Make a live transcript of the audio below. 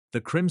The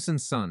crimson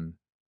sun,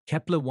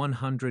 Kepler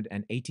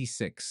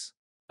 186,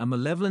 a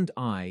malevolent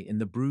eye in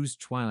the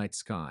bruised twilight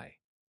sky,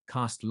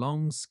 cast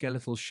long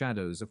skeletal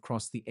shadows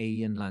across the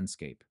alien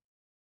landscape.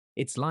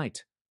 Its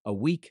light, a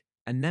weak,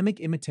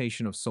 anemic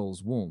imitation of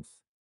Sol's warmth,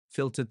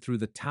 filtered through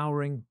the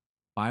towering,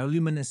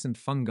 bioluminescent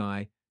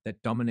fungi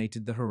that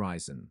dominated the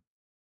horizon.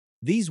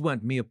 These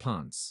weren't mere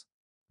plants.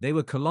 They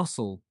were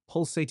colossal,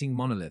 pulsating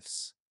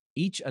monoliths,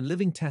 each a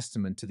living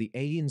testament to the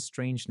alien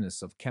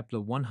strangeness of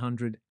Kepler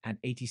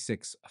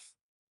 186.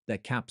 Their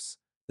caps,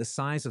 the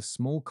size of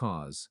small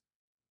cars,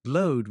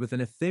 glowed with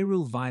an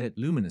ethereal violet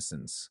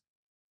luminescence,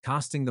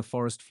 casting the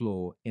forest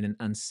floor in an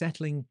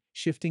unsettling,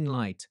 shifting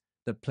light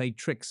that played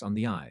tricks on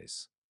the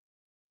eyes.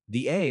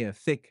 The air,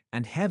 thick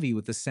and heavy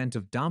with the scent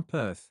of damp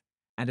earth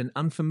and an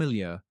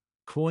unfamiliar,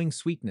 cloying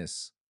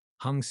sweetness,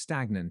 hung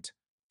stagnant,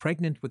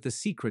 pregnant with the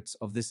secrets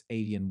of this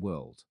alien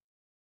world.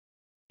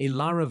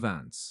 Ilara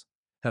Vance,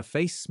 her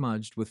face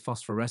smudged with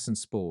phosphorescent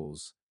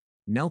spores,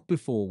 knelt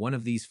before one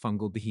of these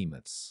fungal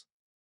behemoths.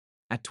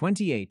 At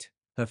 28,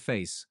 her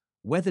face,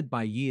 weathered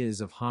by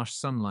years of harsh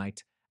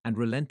sunlight and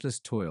relentless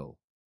toil,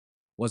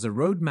 was a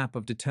roadmap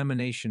of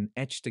determination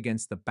etched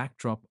against the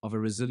backdrop of a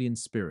resilient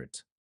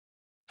spirit.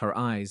 Her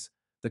eyes,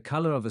 the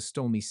color of a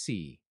stormy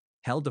sea,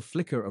 held a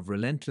flicker of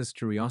relentless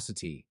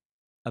curiosity,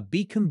 a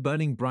beacon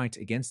burning bright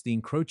against the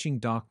encroaching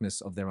darkness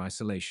of their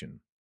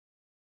isolation.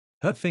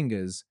 Her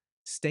fingers,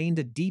 stained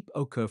a deep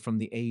ochre from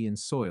the alien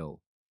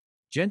soil,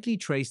 gently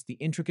traced the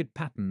intricate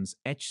patterns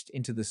etched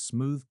into the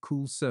smooth,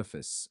 cool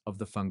surface of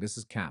the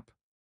fungus's cap.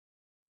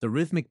 The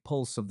rhythmic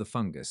pulse of the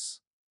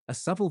fungus, a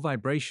subtle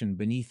vibration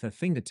beneath her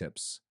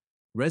fingertips,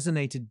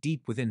 resonated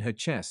deep within her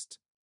chest,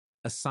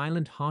 a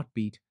silent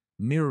heartbeat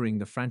mirroring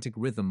the frantic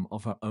rhythm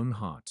of her own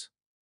heart.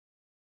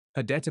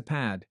 Her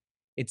datapad,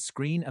 its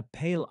screen a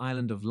pale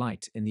island of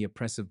light in the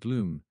oppressive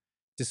gloom,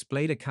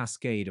 displayed a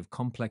cascade of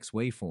complex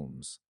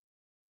waveforms,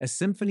 a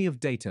symphony of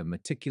data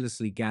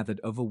meticulously gathered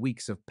over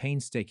weeks of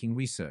painstaking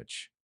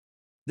research.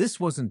 This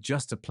wasn't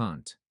just a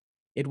plant.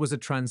 It was a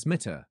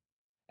transmitter,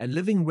 a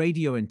living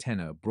radio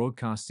antenna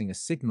broadcasting a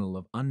signal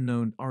of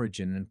unknown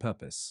origin and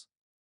purpose.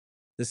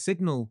 The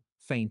signal,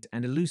 faint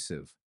and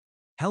elusive,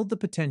 held the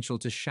potential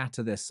to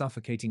shatter their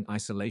suffocating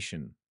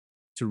isolation,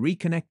 to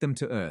reconnect them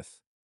to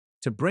Earth,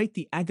 to break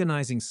the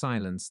agonizing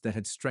silence that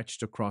had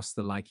stretched across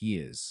the like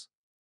years.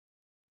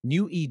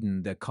 New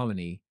Eden, their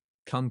colony,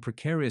 clung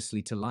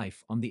precariously to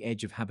life on the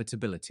edge of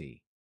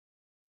habitability.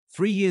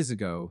 3 years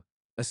ago,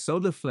 a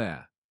solar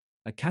flare,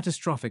 a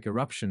catastrophic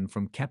eruption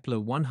from Kepler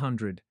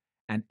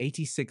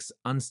 186's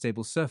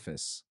unstable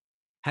surface,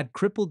 had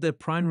crippled their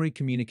primary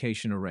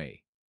communication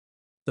array.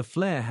 The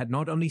flare had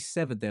not only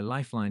severed their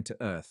lifeline to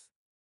Earth,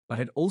 but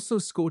had also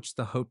scorched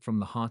the hope from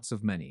the hearts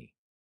of many.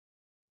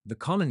 The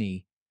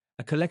colony,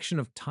 a collection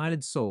of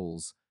tired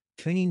souls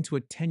clinging to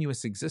a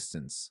tenuous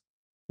existence,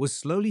 was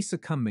slowly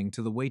succumbing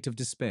to the weight of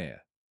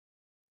despair.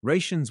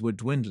 Rations were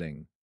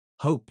dwindling,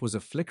 hope was a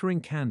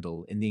flickering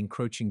candle in the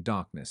encroaching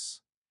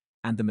darkness,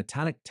 and the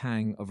metallic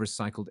tang of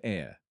recycled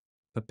air,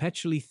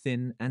 perpetually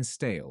thin and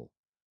stale,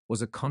 was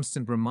a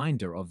constant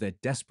reminder of their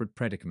desperate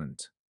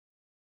predicament.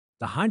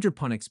 The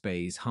hydroponics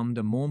bays hummed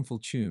a mournful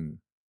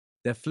tune,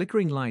 their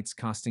flickering lights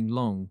casting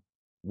long,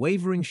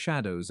 wavering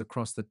shadows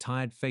across the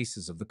tired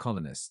faces of the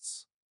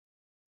colonists.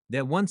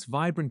 Their once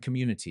vibrant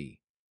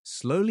community,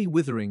 slowly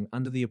withering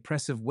under the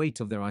oppressive weight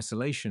of their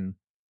isolation,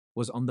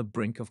 was on the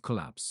brink of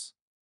collapse.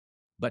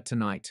 But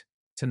tonight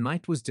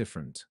was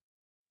different.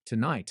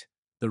 Tonight,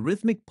 the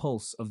rhythmic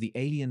pulse of the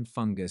alien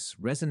fungus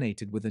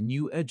resonated with a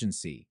new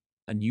urgency,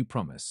 a new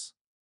promise.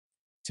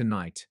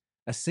 Tonight,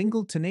 a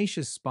single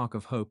tenacious spark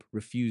of hope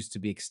refused to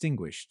be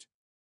extinguished.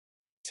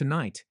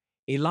 Tonight,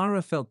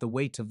 Ilara felt the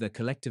weight of their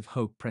collective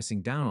hope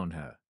pressing down on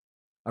her,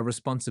 a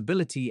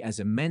responsibility as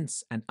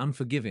immense and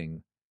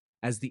unforgiving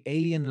as the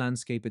alien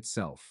landscape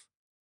itself.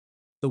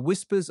 The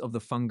whispers of the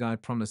fungi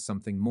promised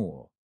something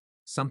more,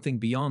 something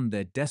beyond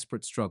their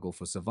desperate struggle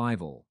for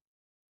survival,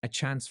 a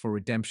chance for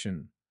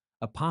redemption,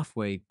 a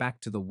pathway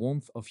back to the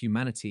warmth of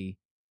humanity,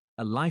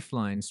 a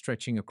lifeline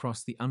stretching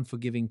across the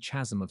unforgiving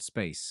chasm of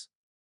space.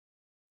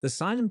 The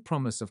silent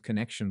promise of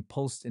connection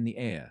pulsed in the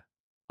air,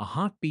 a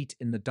heartbeat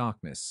in the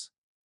darkness,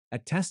 a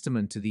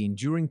testament to the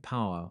enduring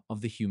power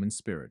of the human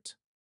spirit.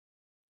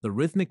 The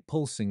rhythmic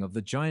pulsing of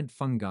the giant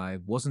fungi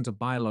wasn't a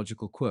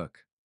biological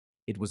quirk.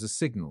 It was a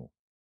signal,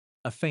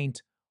 a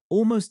faint,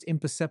 almost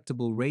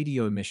imperceptible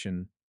radio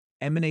emission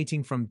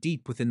emanating from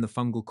deep within the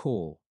fungal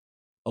core,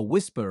 a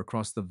whisper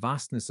across the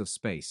vastness of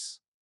space.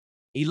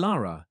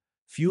 Ilara,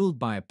 fueled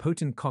by a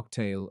potent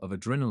cocktail of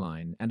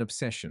adrenaline and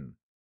obsession,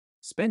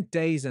 spent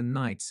days and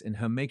nights in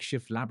her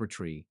makeshift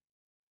laboratory,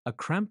 a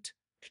cramped,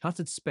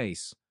 cluttered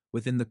space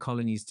within the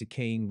colony's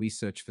decaying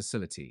research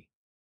facility.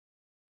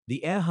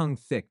 The air hung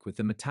thick with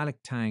the metallic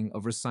tang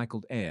of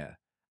recycled air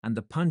and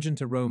the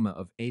pungent aroma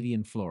of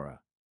alien flora,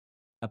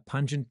 a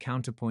pungent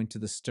counterpoint to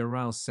the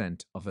sterile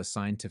scent of her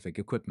scientific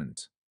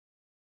equipment.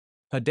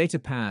 Her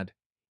datapad,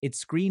 its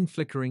screen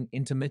flickering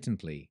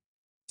intermittently,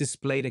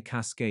 displayed a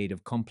cascade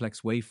of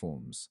complex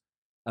waveforms,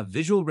 a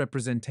visual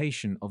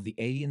representation of the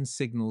alien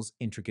signal's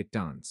intricate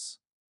dance.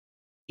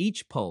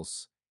 Each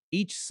pulse,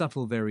 each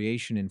subtle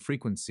variation in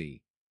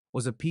frequency,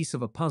 was a piece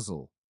of a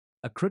puzzle,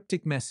 a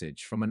cryptic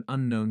message from an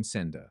unknown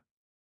sender.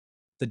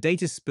 The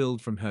data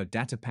spilled from her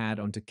datapad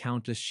onto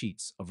countless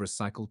sheets of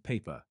recycled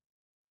paper,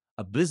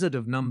 a blizzard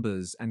of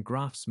numbers and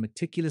graphs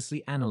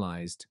meticulously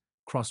analyzed,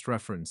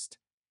 cross-referenced,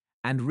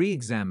 and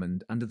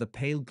re-examined under the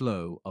pale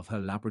glow of her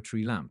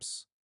laboratory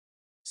lamps.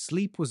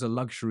 Sleep was a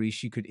luxury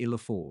she could ill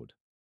afford.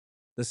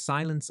 The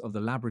silence of the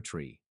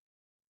laboratory,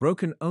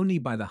 broken only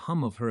by the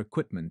hum of her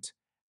equipment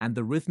and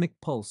the rhythmic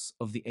pulse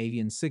of the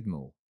alien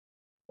signal,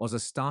 was a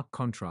stark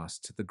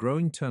contrast to the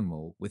growing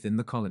turmoil within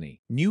the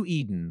colony. New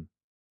Eden,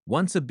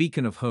 once a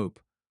beacon of hope,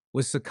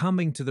 was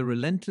succumbing to the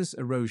relentless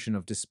erosion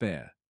of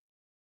despair.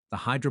 The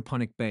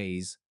hydroponic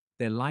bays,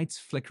 their lights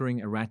flickering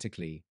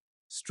erratically,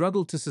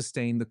 struggled to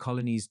sustain the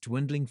colony's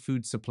dwindling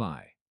food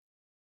supply.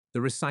 The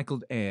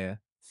recycled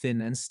air,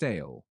 thin and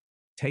stale,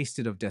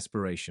 tasted of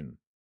desperation.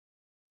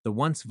 The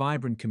once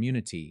vibrant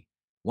community,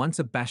 once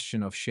a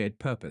bastion of shared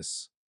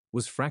purpose,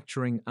 was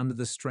fracturing under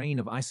the strain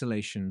of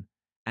isolation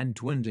and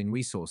dwindling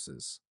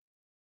resources.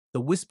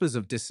 The whispers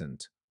of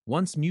dissent,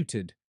 once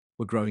muted,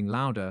 were growing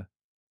louder,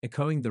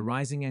 echoing the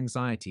rising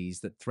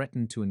anxieties that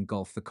threatened to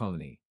engulf the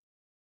colony.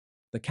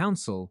 The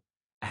council,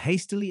 a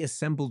hastily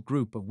assembled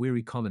group of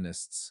weary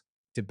colonists,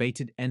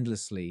 debated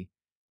endlessly,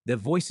 their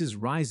voices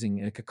rising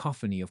in a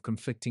cacophony of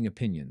conflicting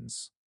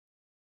opinions.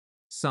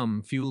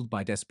 Some, fueled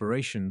by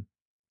desperation,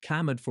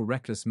 clamored for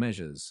reckless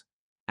measures,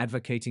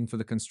 advocating for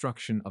the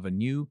construction of a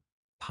new,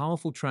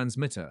 powerful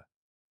transmitter,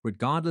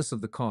 regardless of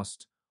the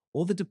cost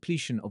or the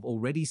depletion of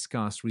already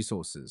scarce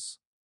resources.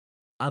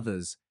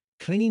 Others,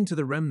 clinging to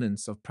the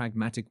remnants of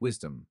pragmatic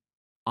wisdom,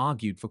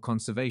 argued for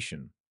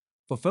conservation,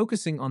 for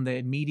focusing on their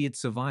immediate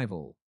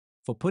survival,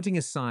 for putting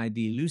aside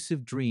the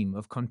elusive dream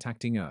of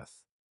contacting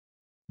Earth.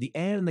 The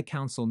air in the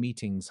council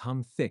meetings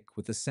hung thick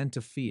with the scent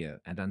of fear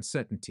and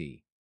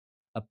uncertainty,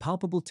 a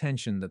palpable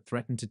tension that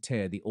threatened to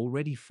tear the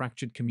already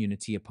fractured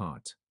community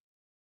apart.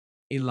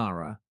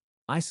 Ilara,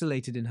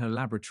 isolated in her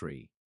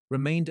laboratory,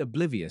 remained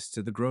oblivious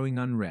to the growing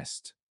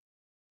unrest.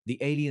 The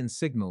alien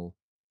signal,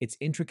 its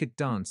intricate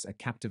dance a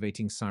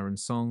captivating siren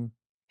song,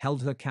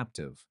 held her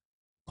captive,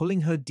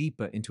 pulling her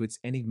deeper into its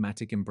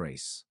enigmatic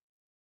embrace.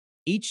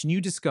 Each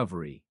new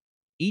discovery,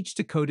 each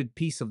decoded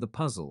piece of the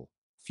puzzle,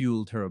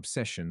 fueled her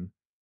obsession,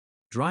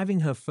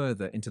 driving her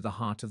further into the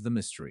heart of the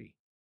mystery.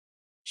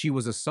 She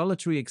was a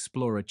solitary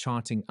explorer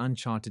charting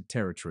uncharted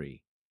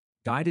territory,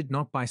 guided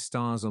not by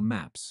stars or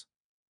maps,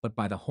 but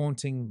by the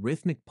haunting,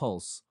 rhythmic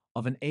pulse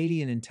of an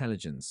alien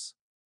intelligence,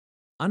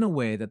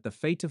 unaware that the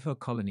fate of her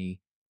colony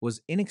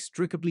was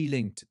inextricably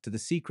linked to the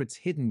secrets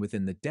hidden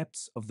within the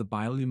depths of the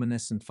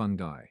bioluminescent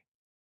fungi.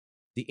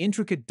 The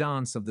intricate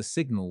dance of the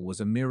signal was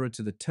a mirror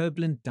to the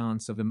turbulent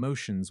dance of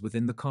emotions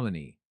within the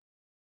colony,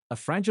 a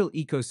fragile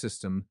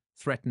ecosystem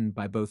threatened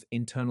by both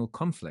internal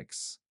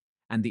conflicts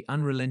and the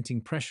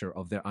unrelenting pressure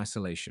of their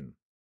isolation.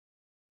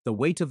 The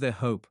weight of their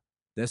hope,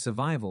 their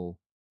survival,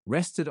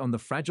 rested on the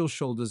fragile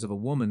shoulders of a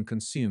woman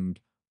consumed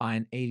by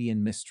an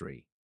alien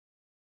mystery.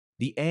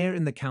 The air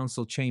in the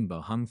council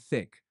chamber hung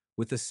thick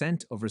with the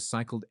scent of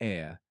recycled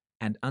air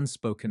and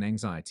unspoken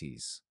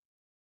anxieties.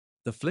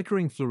 The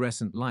flickering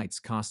fluorescent lights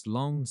cast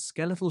long,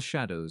 skeletal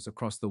shadows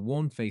across the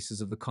worn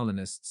faces of the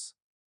colonists,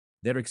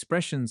 their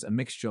expressions a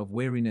mixture of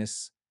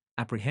weariness,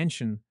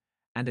 apprehension,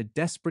 and a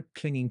desperate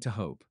clinging to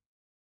hope.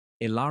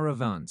 Ilara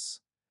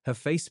Vance, her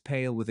face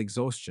pale with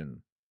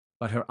exhaustion,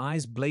 but her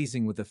eyes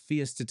blazing with a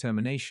fierce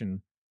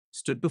determination,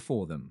 stood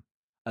before them,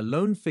 a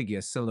lone figure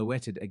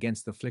silhouetted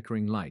against the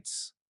flickering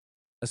lights,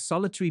 a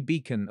solitary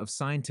beacon of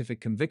scientific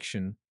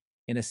conviction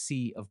in a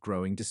sea of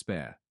growing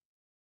despair.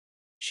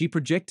 She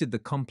projected the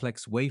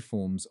complex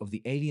waveforms of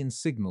the alien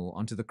signal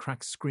onto the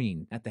cracked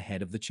screen at the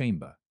head of the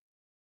chamber.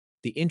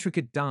 The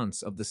intricate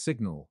dance of the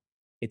signal,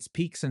 its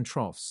peaks and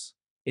troughs,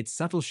 its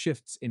subtle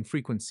shifts in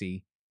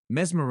frequency,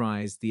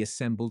 mesmerized the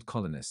assembled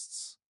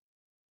colonists.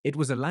 It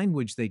was a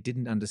language they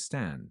didn't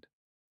understand,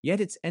 yet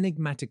its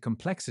enigmatic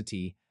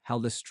complexity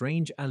held a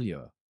strange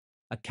allure,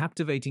 a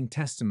captivating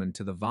testament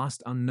to the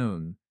vast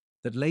unknown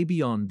that lay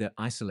beyond their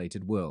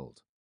isolated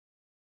world.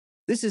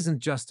 This isn't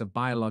just a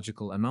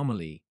biological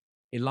anomaly.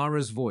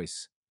 Ilara's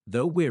voice,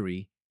 though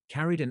weary,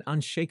 carried an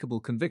unshakable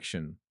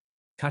conviction,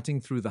 cutting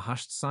through the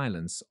hushed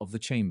silence of the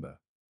chamber.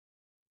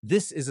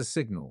 This is a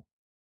signal,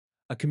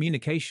 a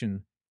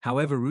communication,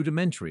 however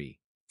rudimentary,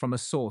 from a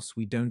source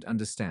we don't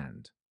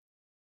understand.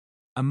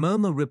 A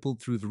murmur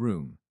rippled through the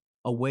room,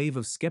 a wave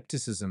of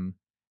skepticism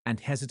and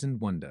hesitant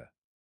wonder.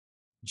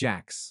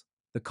 Jax,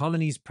 the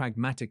colony's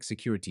pragmatic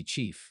security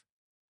chief,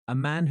 a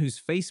man whose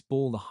face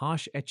bore the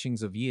harsh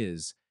etchings of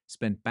years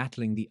spent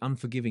battling the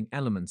unforgiving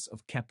elements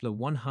of Kepler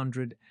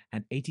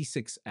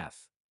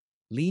 186f,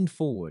 leaned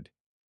forward,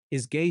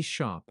 his gaze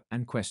sharp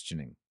and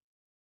questioning.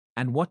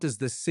 "And what does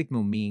this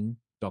signal mean,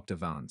 Dr.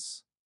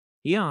 Vance?"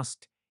 he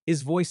asked,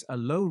 his voice a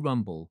low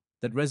rumble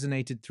that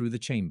resonated through the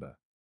chamber.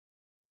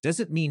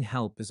 "Does it mean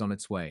help is on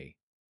its way?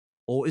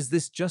 Or is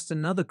this just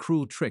another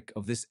cruel trick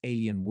of this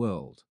alien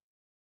world?"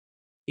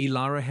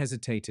 Ilara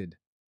hesitated,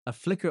 a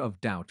flicker of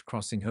doubt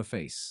crossing her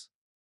face.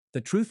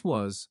 The truth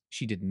was,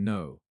 she didn't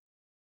know.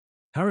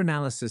 Her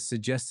analysis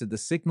suggested the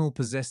signal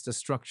possessed a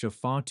structure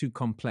far too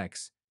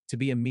complex to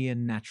be a mere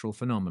natural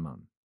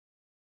phenomenon.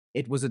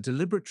 It was a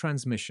deliberate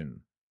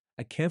transmission,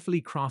 a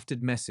carefully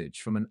crafted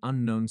message from an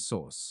unknown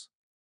source.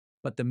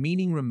 But the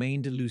meaning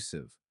remained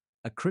elusive,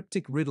 a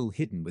cryptic riddle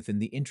hidden within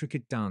the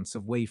intricate dance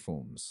of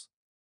waveforms.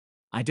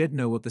 I don't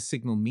know what the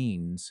signal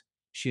means,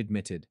 she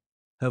admitted,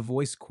 her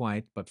voice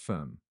quiet but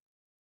firm.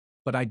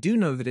 But I do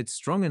know that it's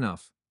strong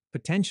enough,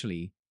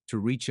 potentially, to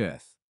reach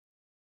Earth.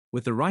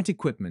 With the right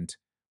equipment,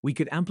 we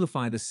could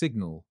amplify the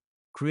signal,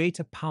 create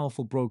a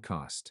powerful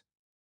broadcast,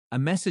 a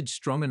message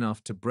strong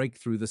enough to break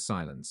through the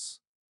silence.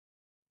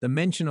 The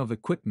mention of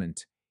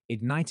equipment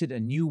ignited a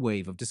new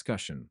wave of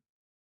discussion.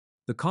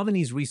 The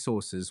colony's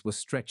resources were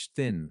stretched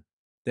thin,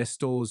 their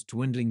stores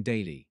dwindling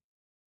daily.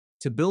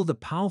 To build a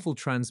powerful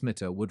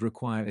transmitter would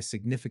require a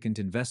significant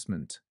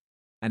investment,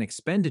 an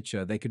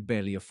expenditure they could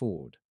barely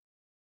afford.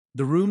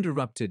 The room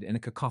erupted in a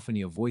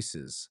cacophony of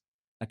voices,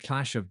 a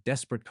clash of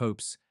desperate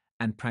hopes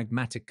and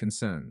pragmatic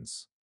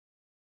concerns.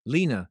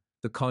 Lena,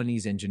 the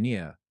colony's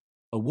engineer,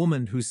 a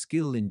woman whose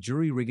skill in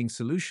jury-rigging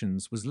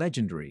solutions was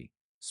legendary,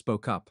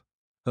 spoke up,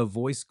 her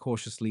voice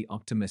cautiously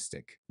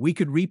optimistic. We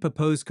could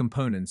repurpose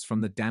components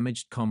from the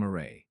damaged comm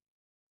array.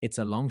 It's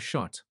a long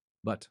shot,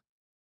 but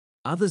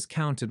others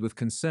countered with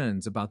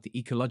concerns about the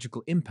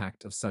ecological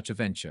impact of such a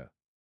venture.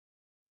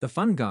 The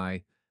fungi,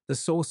 the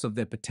source of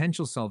their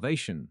potential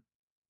salvation,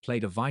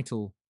 played a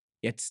vital,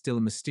 yet still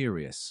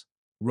mysterious,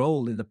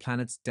 role in the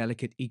planet's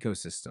delicate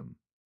ecosystem.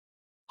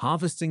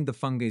 Harvesting the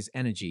fungi's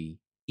energy,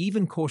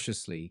 even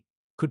cautiously,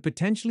 could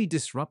potentially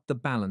disrupt the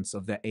balance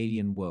of their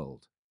alien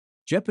world,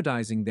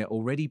 jeopardizing their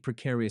already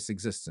precarious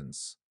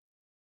existence.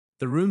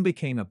 The room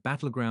became a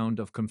battleground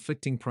of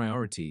conflicting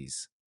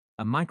priorities,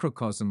 a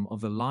microcosm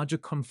of the larger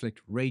conflict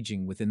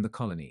raging within the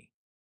colony.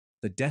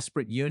 The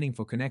desperate yearning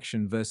for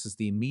connection versus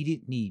the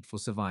immediate need for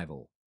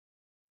survival.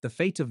 The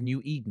fate of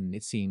New Eden,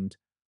 it seemed,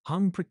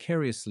 hung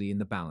precariously in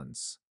the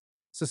balance,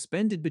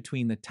 suspended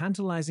between the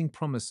tantalizing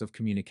promise of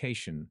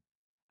communication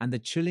and the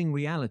chilling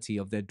reality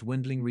of their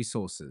dwindling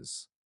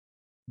resources.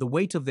 The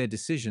weight of their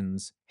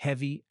decisions,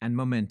 heavy and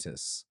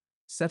momentous,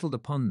 settled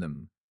upon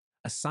them,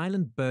 a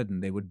silent burden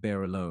they would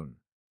bear alone,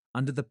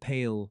 under the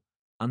pale,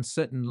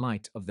 uncertain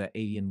light of their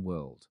alien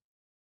world.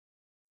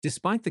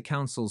 Despite the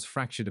Council's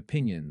fractured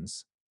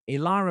opinions,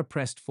 Ilara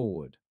pressed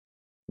forward.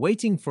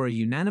 Waiting for a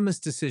unanimous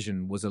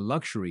decision was a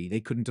luxury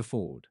they couldn't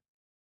afford.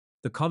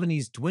 The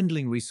colony's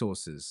dwindling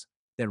resources,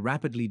 their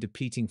rapidly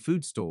depleting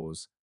food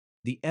stores,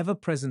 the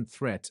ever-present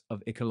threat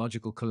of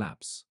ecological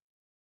collapse.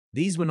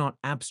 These were not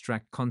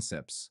abstract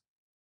concepts.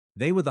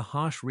 They were the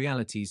harsh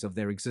realities of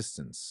their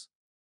existence.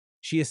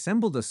 She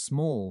assembled a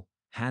small,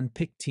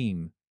 hand-picked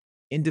team,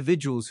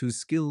 individuals whose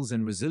skills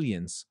and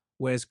resilience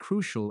were as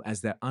crucial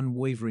as their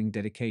unwavering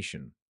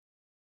dedication.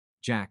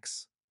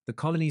 Jax, the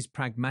colony's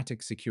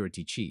pragmatic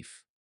security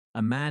chief,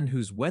 a man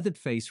whose weathered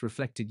face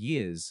reflected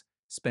years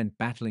spent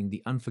battling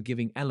the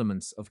unforgiving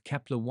elements of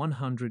Kepler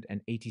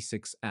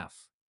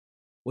 186f,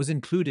 was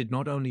included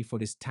not only for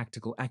his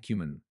tactical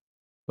acumen,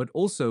 but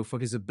also for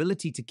his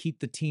ability to keep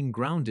the team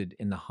grounded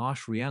in the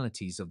harsh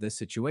realities of their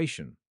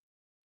situation.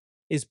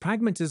 His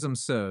pragmatism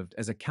served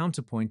as a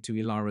counterpoint to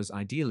Ilara's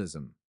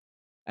idealism,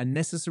 a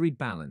necessary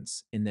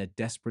balance in their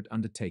desperate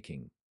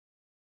undertaking.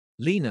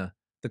 Lena,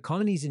 the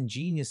colony's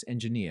ingenious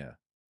engineer,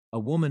 a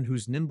woman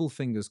whose nimble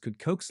fingers could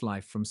coax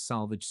life from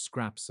salvaged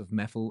scraps of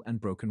metal and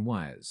broken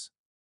wires,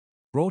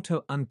 brought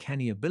her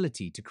uncanny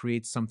ability to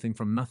create something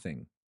from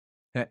nothing,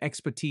 her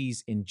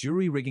expertise in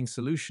jury-rigging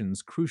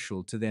solutions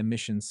crucial to their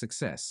mission's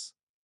success.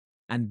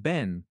 And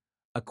Ben,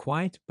 a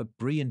quiet but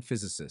brilliant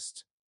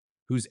physicist,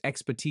 whose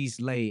expertise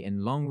lay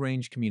in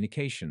long-range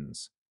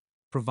communications,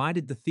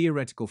 provided the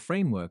theoretical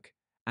framework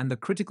and the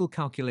critical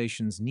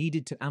calculations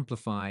needed to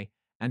amplify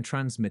and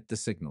transmit the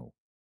signal.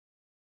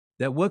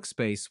 Their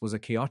workspace was a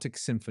chaotic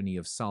symphony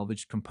of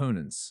salvaged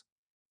components,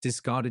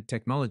 discarded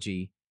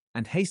technology,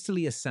 and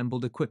hastily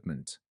assembled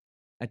equipment,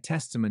 a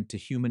testament to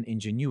human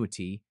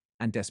ingenuity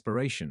and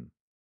desperation.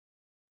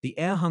 The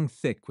air hung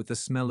thick with the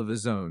smell of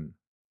ozone,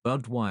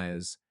 bugged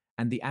wires,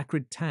 and the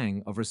acrid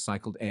tang of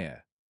recycled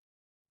air.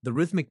 The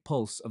rhythmic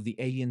pulse of the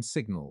alien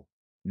signal,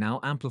 now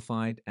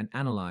amplified and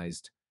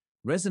analyzed,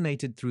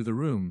 resonated through the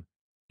room,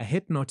 a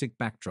hypnotic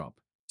backdrop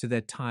to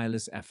their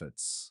tireless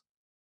efforts.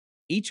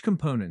 Each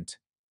component,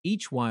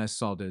 each wire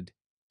soldered,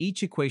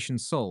 each equation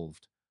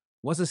solved,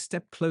 was a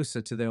step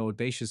closer to their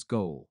audacious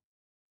goal,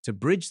 to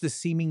bridge the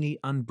seemingly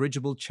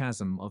unbridgeable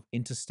chasm of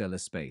interstellar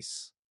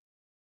space.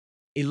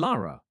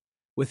 Ilara,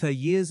 with her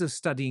years of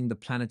studying the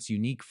planet's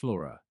unique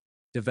flora,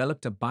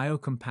 developed a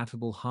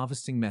biocompatible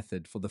harvesting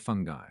method for the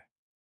fungi.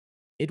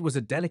 It was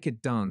a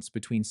delicate dance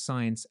between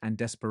science and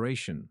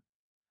desperation,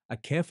 a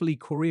carefully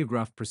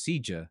choreographed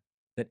procedure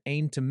that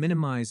aimed to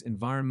minimize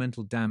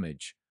environmental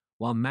damage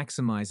while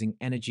maximizing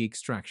energy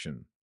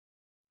extraction.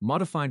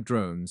 Modified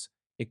drones,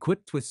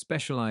 equipped with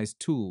specialized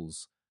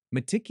tools,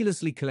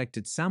 meticulously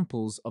collected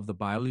samples of the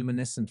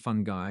bioluminescent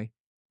fungi,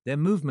 their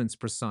movements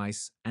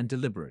precise and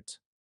deliberate.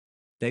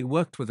 They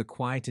worked with a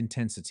quiet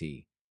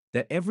intensity,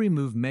 their every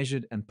move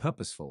measured and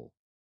purposeful,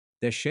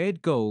 their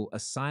shared goal a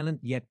silent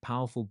yet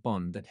powerful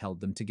bond that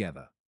held them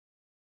together.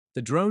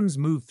 The drones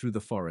moved through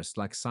the forest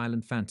like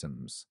silent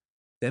phantoms,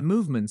 their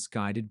movements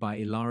guided by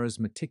Ilara's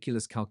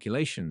meticulous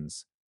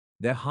calculations,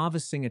 their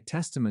harvesting a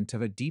testament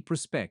of her deep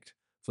respect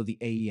for the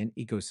alien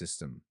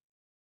ecosystem.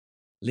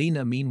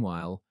 Lena,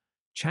 meanwhile,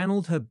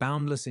 channeled her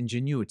boundless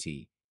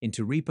ingenuity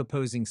into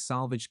repurposing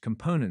salvaged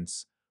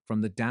components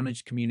from the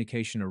damaged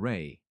communication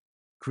array,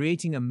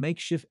 creating a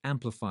makeshift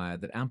amplifier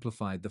that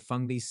amplified the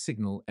fungi's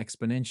signal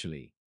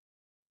exponentially.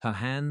 Her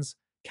hands,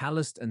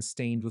 calloused and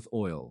stained with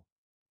oil,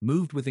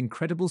 moved with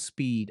incredible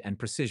speed and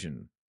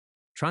precision,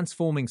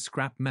 transforming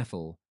scrap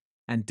metal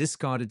and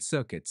discarded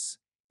circuits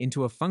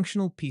into a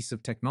functional piece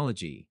of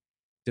technology,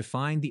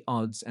 defying the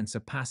odds and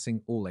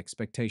surpassing all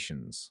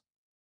expectations.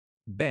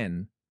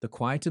 Ben, the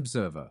quiet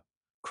observer,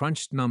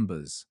 crunched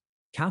numbers,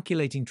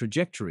 calculating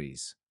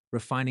trajectories,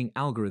 refining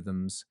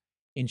algorithms,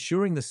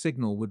 ensuring the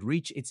signal would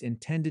reach its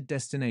intended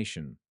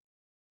destination,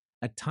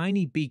 a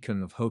tiny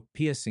beacon of hope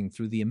piercing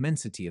through the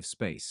immensity of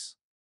space.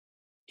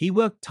 He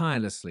worked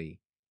tirelessly,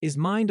 his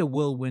mind a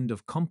whirlwind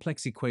of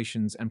complex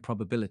equations and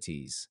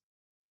probabilities,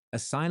 a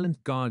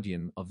silent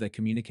guardian of their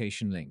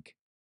communication link.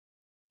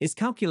 His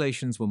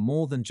calculations were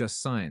more than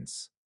just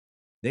science.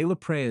 They were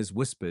prayers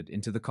whispered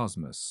into the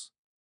cosmos.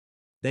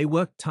 They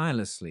worked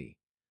tirelessly,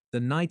 the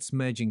nights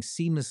merging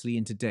seamlessly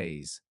into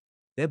days,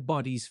 their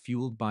bodies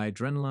fueled by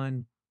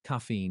adrenaline,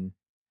 caffeine,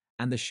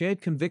 and the shared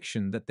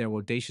conviction that their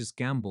audacious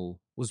gamble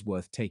was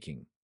worth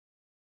taking.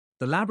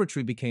 The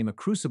laboratory became a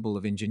crucible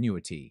of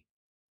ingenuity,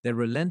 their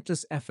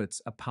relentless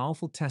efforts a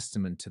powerful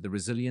testament to the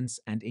resilience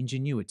and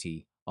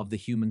ingenuity of the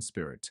human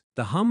spirit.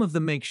 The hum of the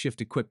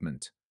makeshift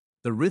equipment,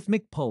 the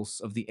rhythmic pulse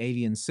of the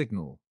alien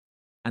signal,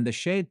 and the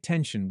shared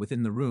tension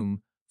within the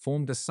room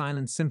formed a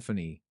silent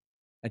symphony,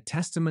 a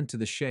testament to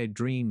the shared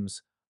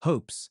dreams,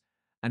 hopes,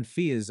 and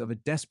fears of a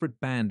desperate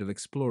band of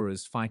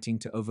explorers fighting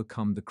to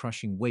overcome the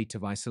crushing weight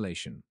of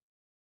isolation.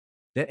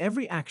 Their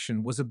every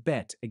action was a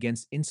bet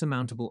against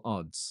insurmountable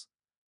odds,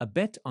 a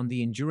bet on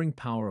the enduring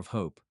power of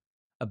hope,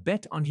 a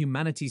bet on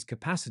humanity's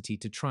capacity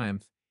to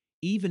triumph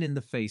even in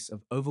the face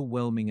of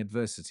overwhelming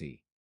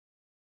adversity.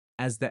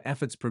 As their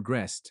efforts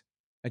progressed,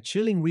 a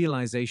chilling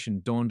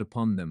realization dawned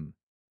upon them: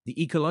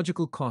 the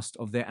ecological cost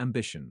of their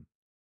ambition.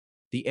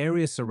 The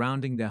area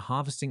surrounding their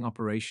harvesting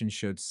operation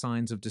showed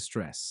signs of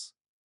distress.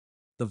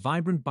 The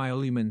vibrant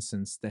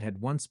bioluminescence that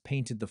had once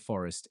painted the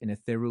forest in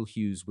ethereal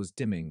hues was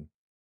dimming,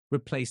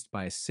 replaced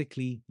by a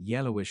sickly,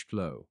 yellowish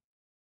glow.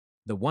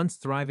 The once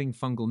thriving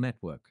fungal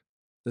network,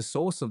 the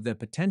source of their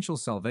potential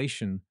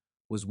salvation,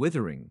 was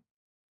withering,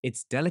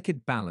 its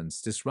delicate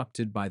balance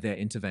disrupted by their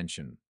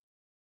intervention.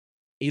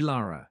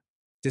 Ilara,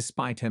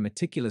 despite her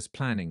meticulous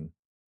planning,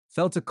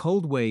 felt a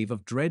cold wave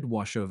of dread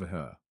wash over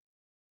her.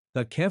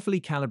 Her carefully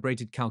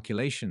calibrated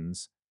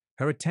calculations,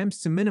 her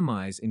attempts to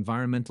minimize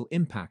environmental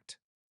impact,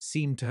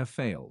 seemed to have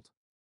failed.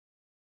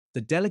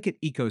 The delicate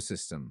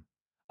ecosystem,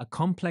 a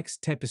complex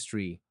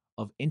tapestry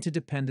of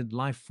interdependent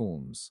life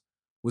forms,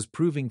 was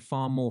proving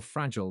far more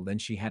fragile than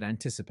she had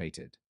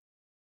anticipated.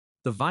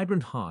 The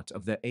vibrant heart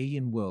of their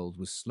alien world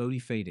was slowly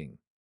fading,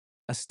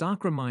 a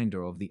stark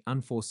reminder of the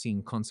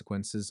unforeseen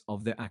consequences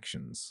of their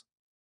actions.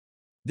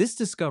 This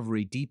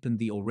discovery deepened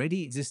the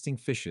already existing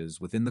fissures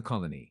within the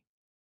colony.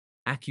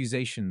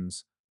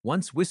 Accusations,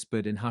 once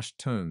whispered in hushed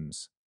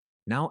tones,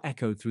 now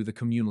echoed through the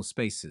communal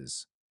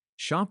spaces,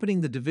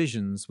 sharpening the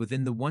divisions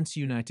within the once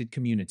united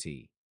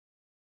community.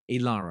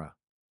 Ilara,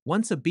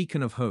 once a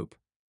beacon of hope,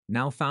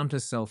 now found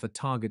herself a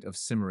target of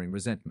simmering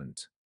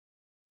resentment.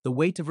 The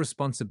weight of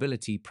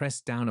responsibility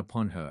pressed down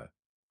upon her,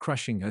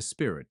 crushing her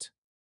spirit.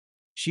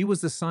 She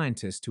was the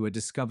scientist who had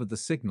discovered the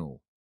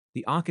signal,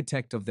 the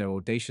architect of their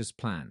audacious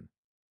plan,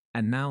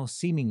 and now,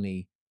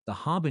 seemingly, the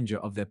harbinger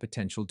of their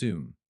potential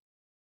doom.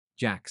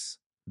 Jax,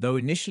 though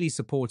initially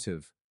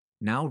supportive,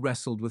 now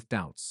wrestled with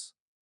doubts.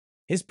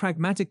 His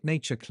pragmatic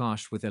nature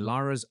clashed with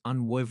Ilara's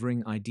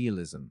unwavering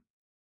idealism.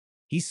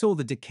 He saw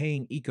the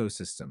decaying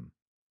ecosystem,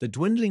 the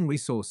dwindling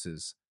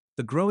resources,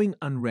 the growing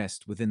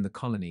unrest within the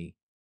colony,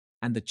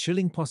 and the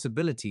chilling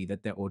possibility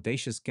that their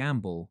audacious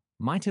gamble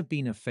might have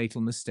been a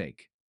fatal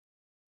mistake.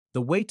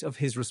 The weight of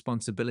his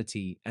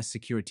responsibility as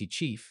security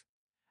chief,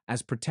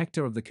 as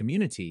protector of the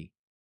community,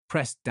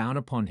 pressed down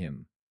upon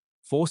him,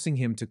 forcing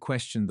him to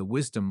question the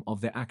wisdom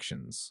of their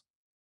actions.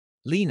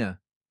 Lena,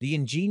 the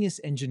ingenious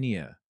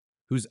engineer,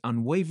 whose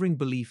unwavering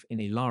belief in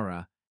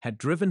Ilara had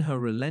driven her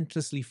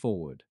relentlessly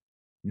forward,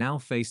 now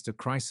faced a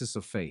crisis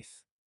of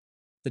faith.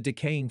 The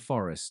decaying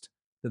forest,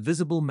 the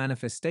visible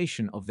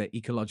manifestation of their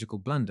ecological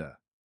blunder,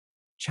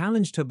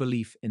 challenged her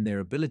belief in their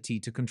ability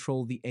to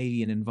control the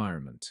alien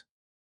environment.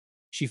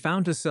 She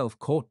found herself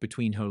caught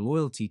between her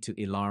loyalty to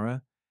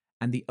Ilara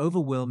and the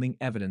overwhelming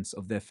evidence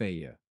of their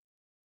failure.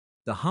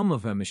 The hum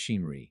of her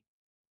machinery,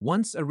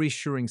 once a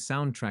reassuring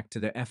soundtrack to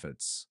their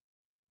efforts,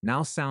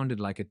 now sounded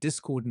like a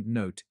discordant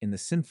note in the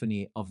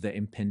symphony of their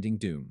impending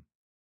doom.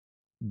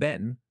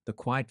 Ben, the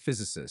quiet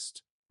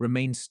physicist,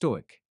 remained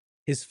stoic,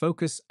 his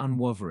focus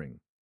unwavering.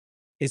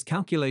 His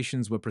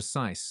calculations were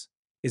precise,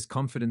 his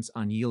confidence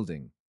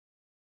unyielding.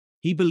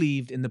 He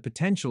believed in the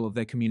potential of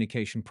their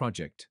communication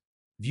project,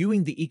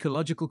 viewing the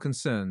ecological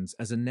concerns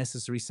as a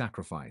necessary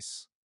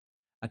sacrifice,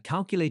 a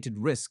calculated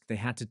risk they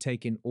had to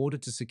take in order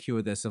to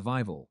secure their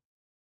survival.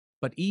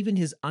 But even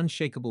his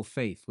unshakable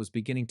faith was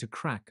beginning to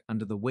crack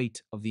under the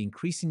weight of the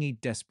increasingly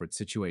desperate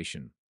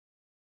situation.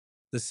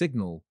 The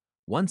signal,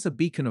 once a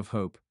beacon of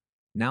hope,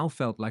 now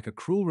felt like a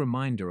cruel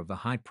reminder of the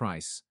high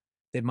price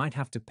they might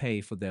have to pay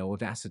for their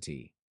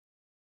audacity.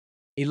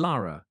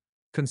 Ilara,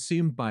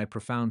 consumed by a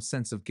profound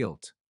sense of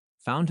guilt,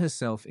 found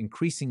herself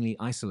increasingly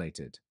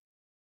isolated.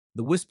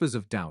 The whispers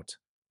of doubt,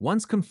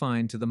 once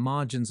confined to the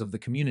margins of the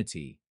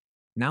community,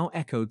 now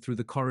echoed through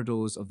the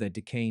corridors of their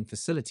decaying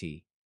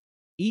facility,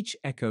 each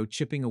echo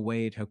chipping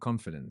away at her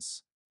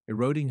confidence,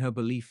 eroding her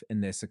belief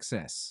in their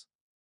success.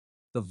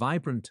 The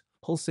vibrant,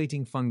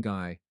 pulsating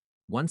fungi,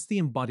 once the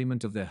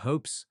embodiment of their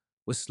hopes,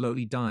 were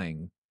slowly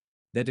dying,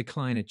 their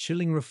decline a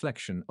chilling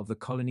reflection of the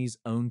colony's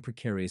own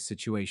precarious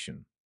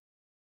situation.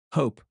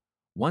 Hope,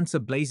 once a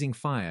blazing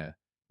fire,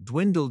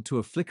 dwindled to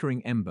a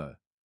flickering ember,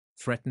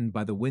 threatened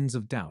by the winds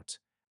of doubt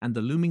and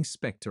the looming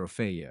specter of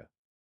failure.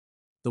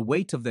 The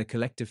weight of their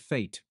collective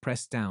fate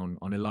pressed down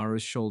on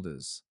Ilara's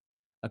shoulders,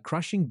 a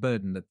crushing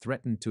burden that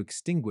threatened to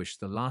extinguish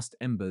the last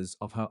embers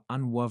of her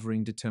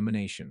unwavering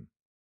determination.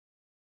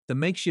 The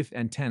makeshift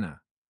antenna,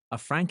 a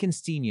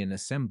Frankensteinian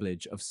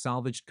assemblage of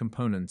salvaged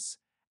components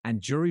and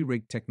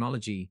jury-rigged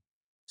technology,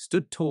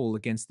 stood tall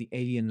against the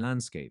alien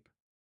landscape,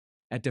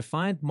 a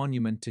defiant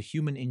monument to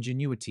human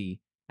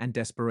ingenuity and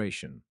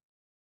desperation.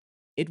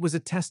 It was a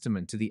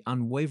testament to the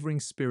unwavering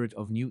spirit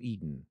of New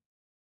Eden,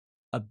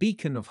 a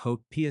beacon of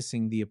hope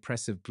piercing the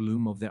oppressive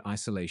gloom of their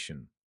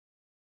isolation.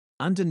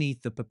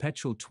 Underneath the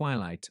perpetual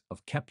twilight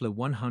of Kepler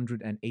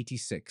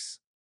 186,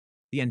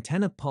 the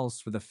antenna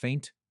pulsed with a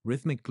faint,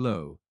 rhythmic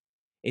glow,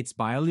 its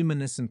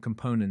bioluminescent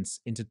components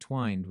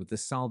intertwined with the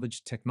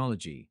salvaged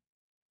technology,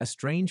 a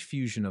strange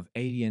fusion of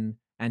alien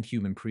and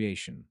human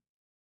creation.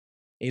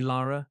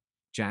 Ilara,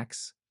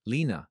 Jax,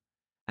 Lena,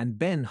 and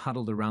Ben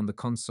huddled around the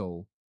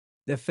console,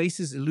 their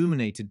faces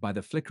illuminated by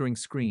the flickering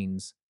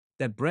screens,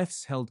 their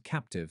breaths held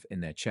captive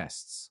in their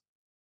chests.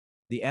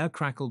 The air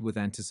crackled with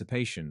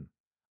anticipation,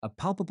 a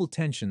palpable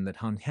tension that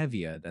hung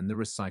heavier than the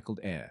recycled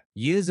air.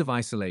 Years of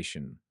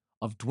isolation,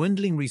 of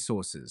dwindling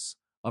resources,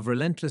 of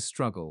relentless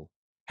struggle,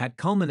 had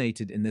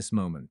culminated in this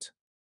moment,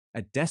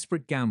 a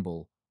desperate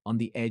gamble on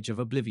the edge of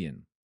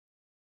oblivion.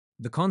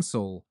 The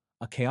console,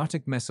 a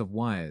chaotic mess of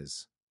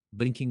wires,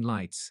 blinking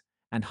lights,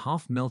 and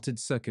half-melted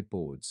circuit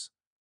boards,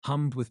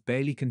 hummed with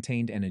barely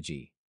contained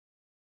energy.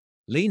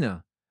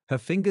 Lena, her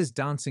fingers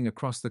dancing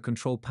across the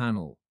control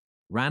panel,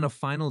 ran a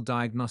final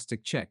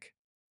diagnostic check,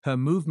 her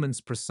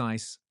movements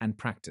precise and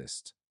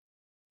practiced.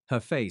 Her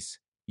face,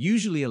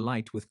 usually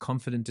alight with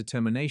confident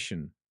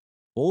determination,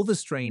 all the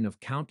strain of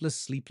countless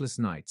sleepless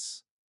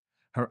nights,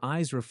 her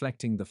eyes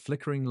reflecting the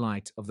flickering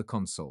light of the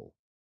console.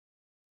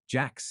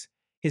 Jax,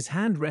 his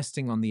hand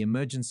resting on the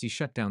emergency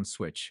shutdown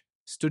switch,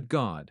 stood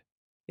guard,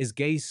 his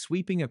gaze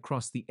sweeping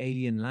across the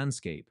alien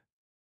landscape,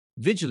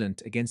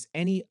 vigilant against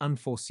any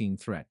unforeseen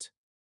threat.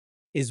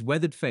 His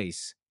weathered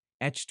face,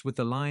 etched with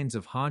the lines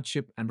of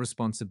hardship and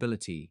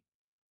responsibility,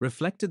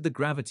 reflected the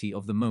gravity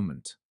of the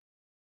moment.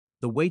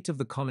 The weight of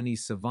the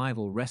colony's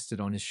survival rested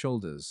on his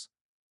shoulders,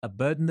 a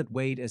burden that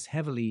weighed as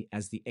heavily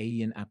as the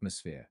alien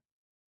atmosphere.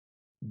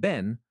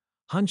 Ben,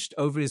 hunched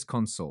over his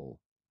console,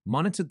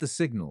 monitored the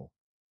signal,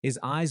 his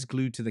eyes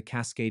glued to the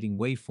cascading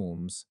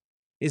waveforms,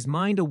 his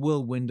mind a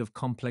whirlwind of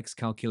complex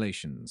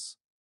calculations.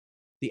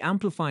 The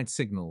amplified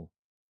signal,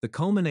 the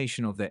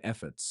culmination of their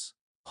efforts,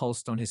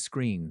 pulsed on his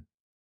screen,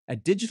 a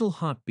digital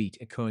heartbeat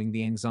echoing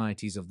the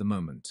anxieties of the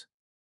moment.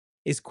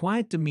 His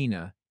quiet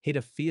demeanor hid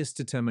a fierce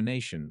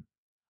determination,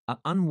 an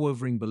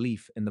unwavering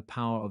belief in the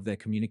power of their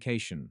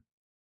communication,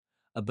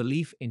 a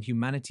belief in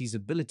humanity's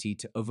ability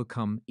to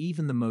overcome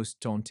even the most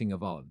daunting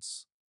of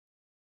odds.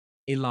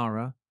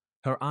 Ilara,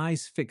 her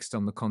eyes fixed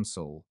on the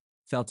console,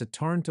 felt a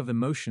torrent of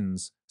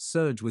emotions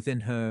surge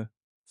within her: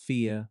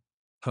 fear,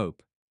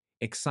 hope,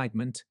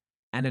 excitement,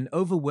 and an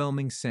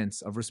overwhelming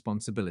sense of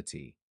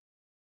responsibility.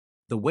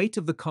 The weight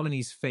of the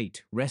colony's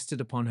fate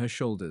rested upon her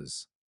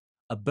shoulders,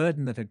 a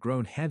burden that had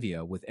grown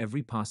heavier with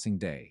every passing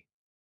day.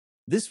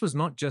 This was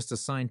not just a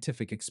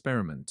scientific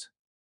experiment.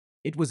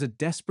 It was a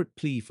desperate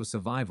plea for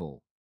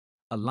survival,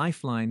 a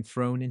lifeline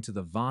thrown into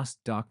the vast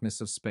darkness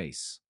of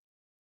space.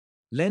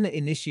 Lena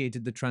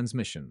initiated the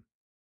transmission.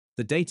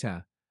 The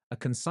data, a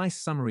concise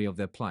summary of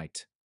their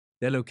plight,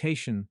 their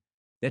location,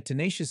 their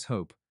tenacious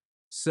hope,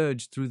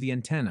 surged through the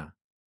antenna,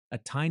 a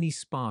tiny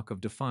spark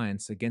of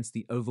defiance against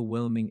the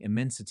overwhelming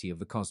immensity of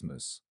the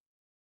cosmos.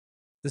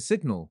 The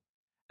signal,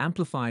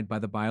 amplified by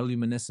the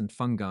bioluminescent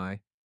fungi,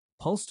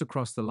 pulsed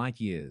across the light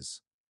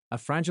years, a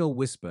fragile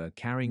whisper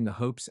carrying the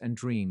hopes and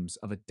dreams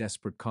of a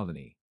desperate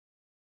colony.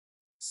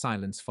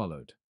 Silence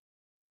followed.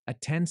 A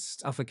tense,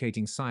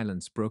 suffocating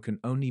silence broken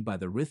only by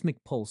the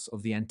rhythmic pulse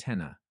of the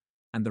antenna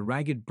and the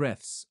ragged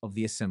breaths of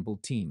the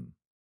assembled team.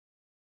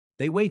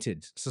 They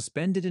waited,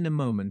 suspended in a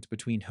moment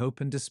between hope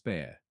and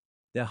despair,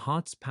 their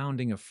hearts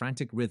pounding a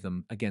frantic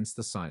rhythm against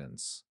the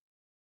silence.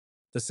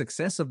 The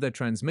success of their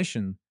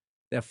transmission,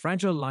 their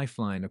fragile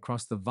lifeline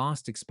across the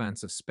vast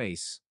expanse of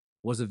space,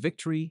 was a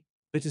victory,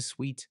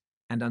 bittersweet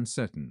and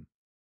uncertain.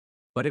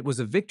 But it was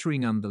a victory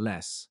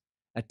nonetheless,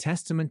 a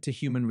testament to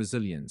human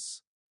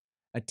resilience,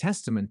 a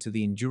testament to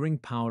the enduring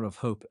power of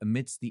hope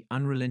amidst the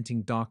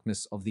unrelenting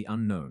darkness of the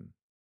unknown.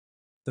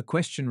 The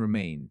question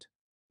remained,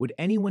 would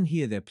anyone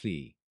hear their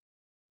plea?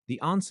 The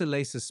answer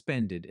lay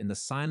suspended in the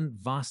silent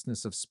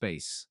vastness of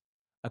space,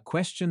 a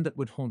question that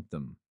would haunt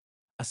them,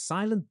 a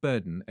silent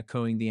burden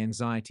echoing the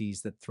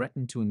anxieties that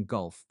threatened to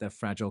engulf their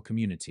fragile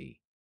community.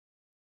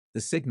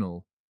 The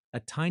signal, a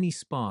tiny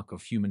spark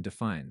of human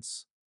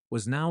defiance,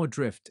 was now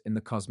adrift in the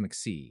cosmic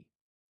sea,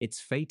 its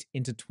fate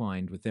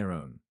intertwined with their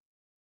own.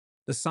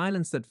 The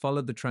silence that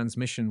followed the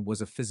transmission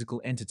was a physical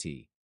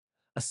entity,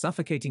 a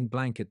suffocating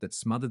blanket that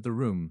smothered the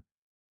room,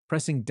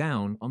 pressing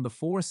down on the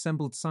four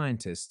assembled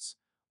scientists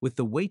with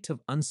the weight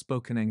of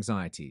unspoken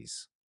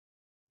anxieties.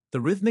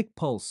 The rhythmic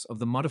pulse of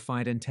the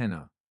modified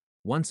antenna,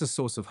 once a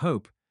source of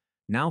hope,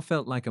 now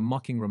felt like a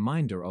mocking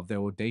reminder of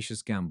their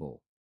audacious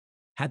gamble.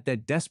 Had their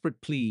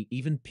desperate plea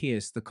even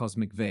pierced the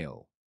cosmic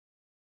veil?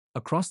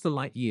 Across the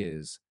light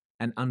years,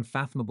 an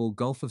unfathomable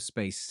gulf of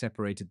space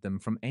separated them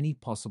from any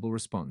possible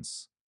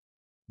response.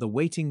 The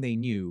waiting, they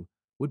knew,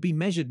 would be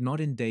measured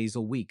not in days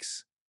or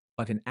weeks,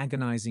 but in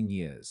agonizing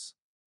years.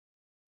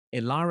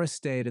 Ilara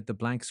stared at the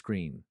blank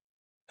screen,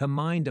 her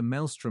mind a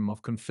maelstrom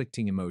of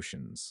conflicting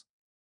emotions.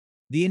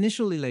 The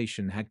initial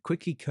elation had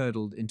quickly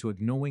curdled into a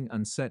gnawing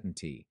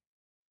uncertainty,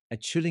 a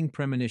chilling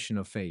premonition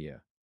of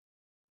failure.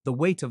 The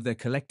weight of their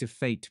collective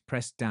fate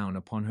pressed down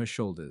upon her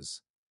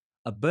shoulders,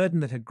 a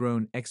burden that had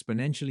grown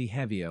exponentially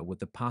heavier with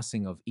the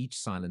passing of each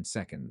silent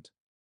second.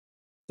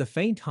 The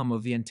faint hum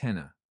of the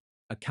antenna,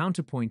 a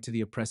counterpoint to the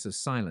oppressive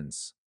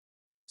silence,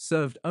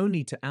 served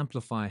only to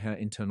amplify her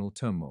internal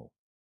turmoil.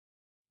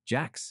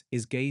 Jax,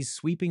 his gaze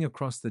sweeping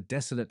across the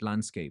desolate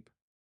landscape,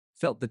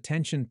 felt the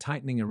tension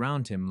tightening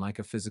around him like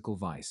a physical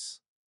vice.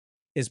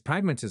 His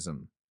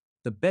pragmatism,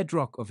 the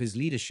bedrock of his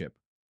leadership,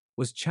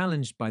 was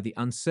challenged by the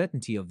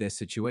uncertainty of their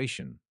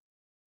situation.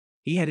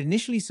 He had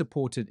initially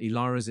supported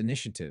Ilara's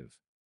initiative,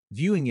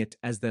 viewing it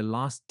as their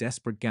last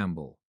desperate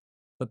gamble,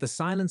 but the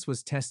silence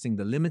was testing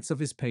the limits of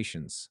his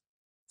patience,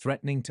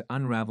 threatening to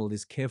unravel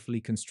his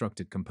carefully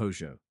constructed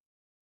composure.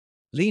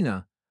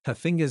 Lena, her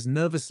fingers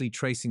nervously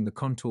tracing the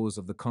contours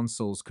of the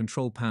console's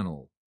control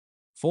panel,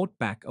 fought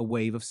back a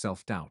wave of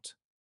self-doubt.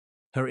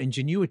 Her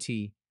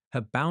ingenuity,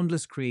 her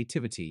boundless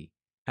creativity,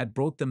 had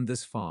brought them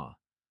this far,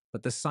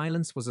 but the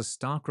silence was a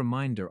stark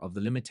reminder of the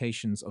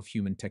limitations of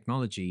human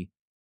technology,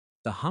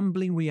 the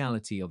humbling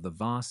reality of the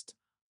vast,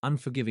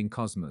 unforgiving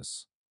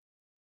cosmos.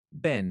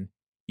 Ben,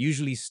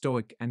 usually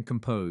stoic and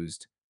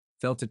composed,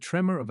 felt a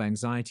tremor of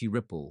anxiety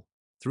ripple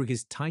through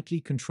his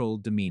tightly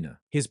controlled demeanor.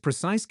 His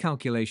precise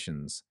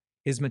calculations,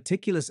 his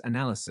meticulous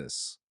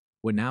analysis,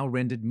 were now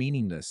rendered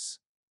meaningless,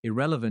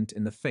 irrelevant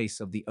in the face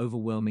of the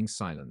overwhelming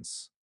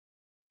silence.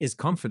 His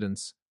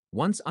confidence,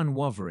 once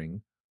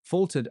unwavering,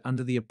 faltered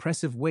under the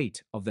oppressive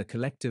weight of their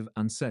collective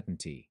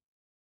uncertainty.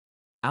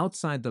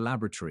 Outside the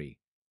laboratory,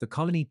 the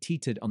colony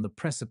teetered on the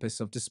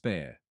precipice of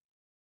despair.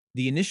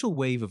 The initial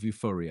wave of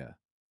euphoria,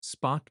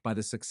 sparked by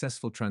the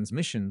successful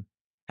transmission,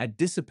 had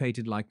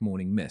dissipated like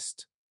morning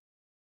mist.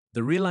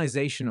 The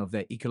realization of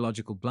their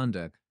ecological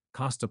blunder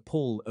cast a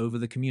pall over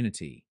the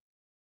community.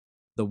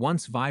 The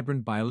once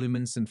vibrant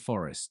bioluminescent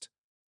forest,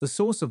 the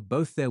source of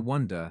both their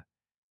wonder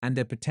and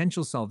their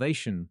potential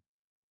salvation,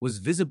 was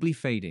visibly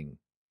fading,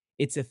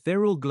 its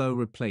ethereal glow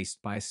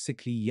replaced by a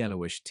sickly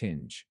yellowish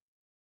tinge.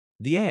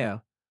 The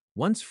air,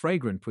 once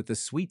fragrant with the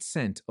sweet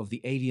scent of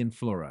the alien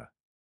flora,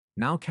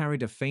 now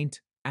carried a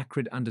faint,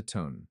 acrid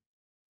undertone,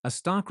 a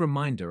stark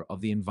reminder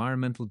of the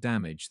environmental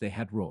damage they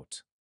had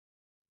wrought.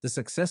 The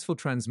successful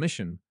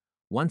transmission,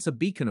 once a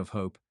beacon of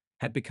hope,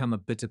 had become a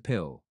bitter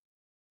pill.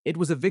 It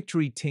was a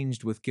victory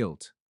tinged with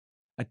guilt,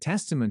 a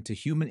testament to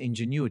human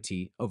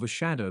ingenuity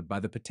overshadowed by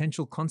the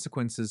potential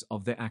consequences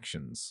of their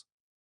actions.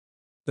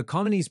 The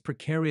colony's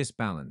precarious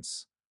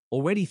balance,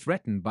 already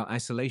threatened by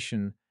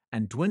isolation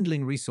and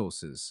dwindling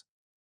resources,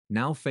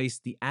 now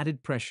faced the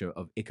added pressure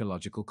of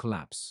ecological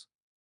collapse.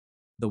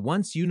 The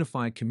once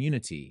unified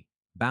community,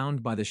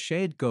 bound by the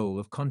shared goal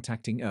of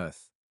contacting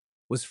Earth,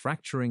 was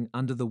fracturing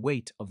under the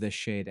weight of their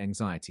shared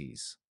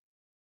anxieties.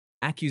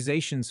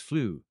 Accusations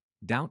flew,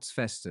 doubts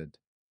festered,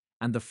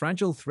 and the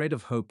fragile thread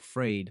of hope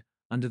frayed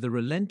under the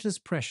relentless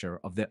pressure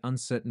of their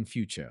uncertain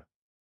future.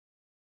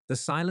 The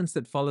silence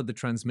that followed the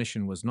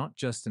transmission was not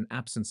just an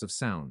absence of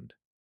sound.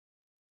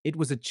 It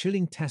was a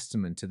chilling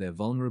testament to their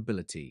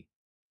vulnerability,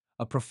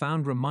 a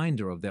profound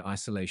reminder of their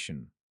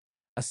isolation,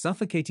 a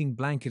suffocating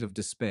blanket of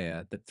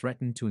despair that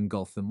threatened to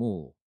engulf them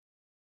all.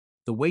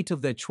 The weight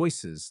of their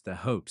choices, their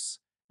hopes,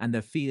 and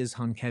their fears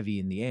hung heavy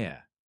in the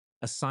air,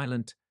 a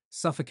silent,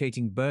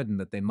 suffocating burden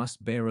that they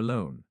must bear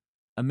alone,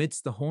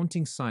 amidst the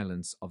haunting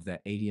silence of their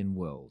alien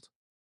world.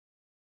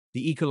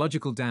 The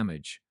ecological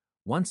damage,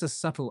 once a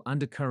subtle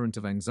undercurrent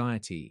of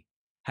anxiety,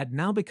 had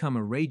now become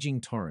a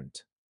raging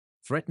torrent,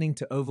 threatening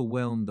to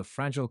overwhelm the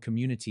fragile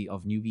community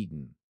of New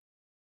Eden.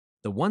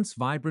 The once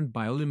vibrant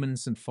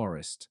bioluminescent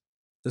forest,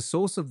 the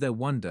source of their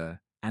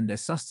wonder and their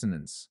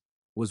sustenance,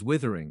 was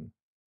withering,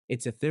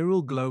 its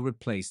ethereal glow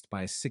replaced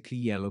by a sickly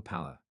yellow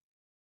pallor.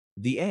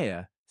 The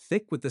air,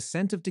 thick with the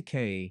scent of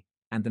decay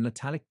and the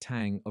metallic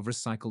tang of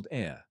recycled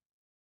air,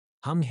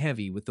 hung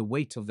heavy with the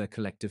weight of their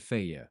collective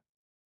failure.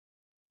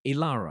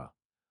 Ilara,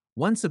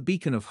 once a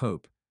beacon of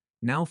hope,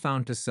 now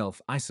found herself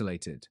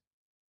isolated,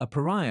 a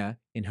pariah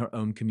in her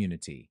own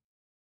community.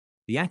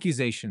 The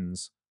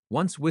accusations,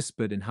 once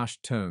whispered in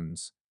hushed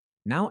tones,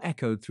 now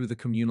echoed through the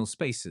communal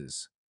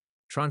spaces,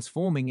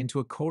 transforming into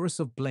a chorus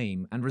of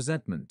blame and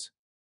resentment.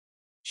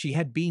 She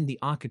had been the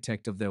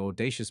architect of their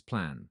audacious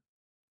plan,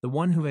 the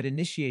one who had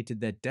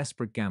initiated their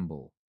desperate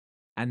gamble,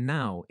 and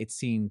now, it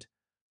seemed,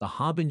 the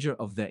harbinger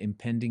of their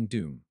impending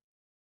doom.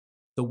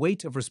 The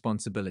weight of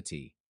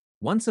responsibility,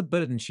 once a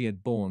burden she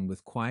had borne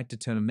with quiet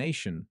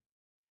determination,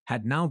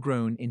 had now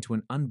grown into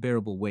an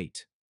unbearable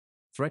weight,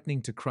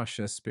 threatening to crush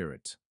her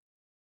spirit.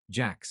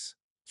 Jax,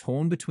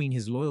 torn between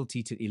his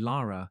loyalty to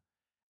Ilara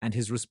and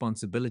his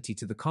responsibility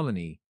to the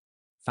colony,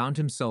 found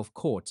himself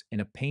caught in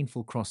a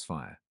painful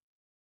crossfire.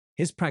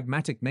 His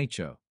pragmatic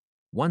nature,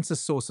 once a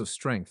source of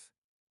strength,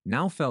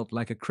 now felt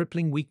like a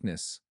crippling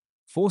weakness,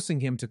 forcing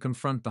him to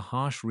confront the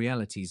harsh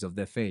realities of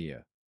their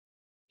failure.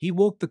 He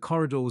walked the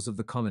corridors of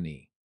the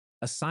colony,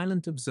 a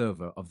silent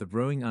observer of the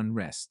growing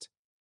unrest,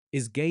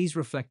 his gaze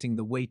reflecting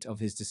the weight of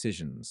his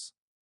decisions.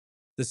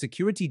 The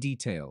security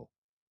detail,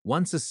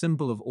 once a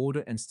symbol of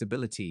order and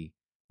stability,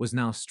 was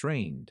now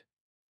strained,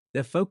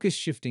 their focus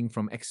shifting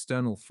from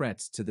external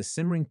threats to the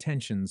simmering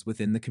tensions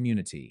within the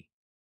community.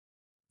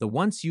 The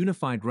once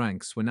unified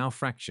ranks were now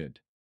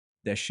fractured,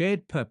 their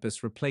shared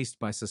purpose replaced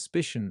by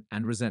suspicion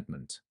and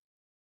resentment.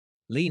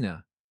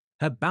 Lena,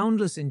 her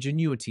boundless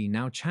ingenuity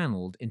now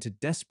channeled into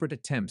desperate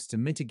attempts to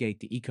mitigate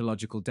the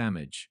ecological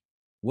damage,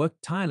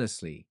 worked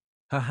tirelessly,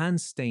 her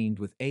hands stained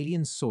with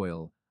alien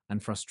soil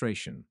and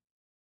frustration.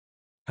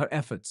 Her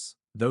efforts,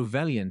 though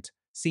valiant,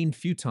 seemed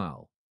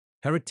futile,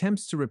 her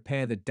attempts to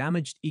repair the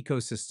damaged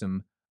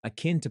ecosystem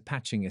akin to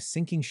patching a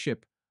sinking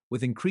ship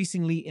with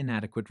increasingly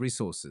inadequate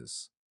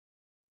resources.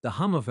 The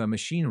hum of her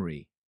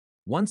machinery,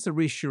 once a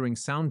reassuring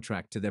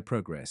soundtrack to their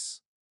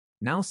progress,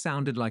 now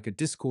sounded like a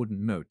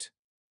discordant note,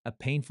 a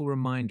painful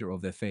reminder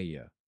of their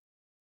failure.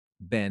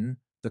 Ben,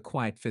 the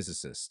quiet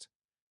physicist,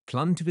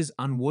 clung to his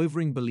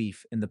unwavering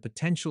belief in the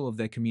potential of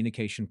their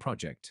communication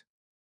project,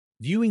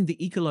 viewing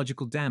the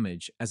ecological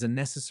damage as a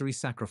necessary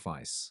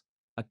sacrifice,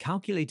 a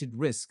calculated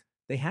risk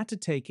they had to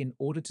take in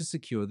order to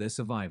secure their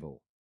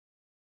survival.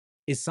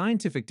 His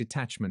scientific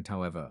detachment,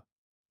 however,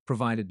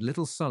 provided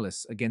little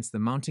solace against the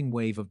mounting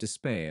wave of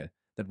despair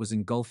that was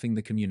engulfing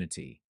the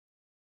community.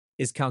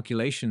 His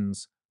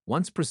calculations,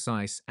 once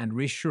precise and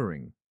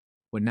reassuring,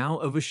 were now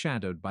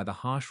overshadowed by the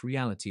harsh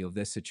reality of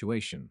their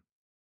situation.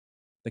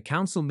 The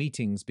council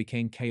meetings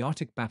became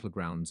chaotic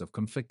battlegrounds of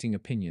conflicting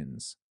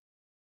opinions,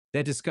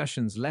 their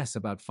discussions less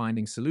about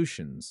finding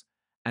solutions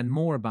and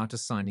more about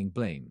assigning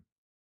blame.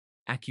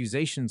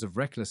 Accusations of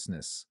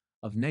recklessness,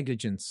 of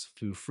negligence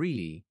flew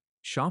freely,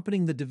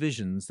 sharpening the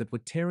divisions that were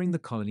tearing the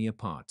colony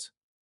apart.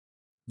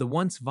 The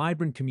once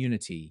vibrant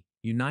community,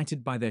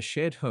 united by their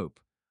shared hope,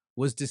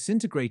 was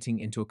disintegrating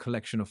into a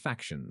collection of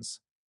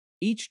factions,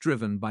 each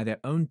driven by their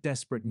own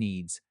desperate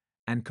needs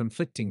and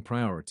conflicting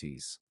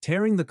priorities,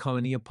 tearing the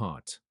colony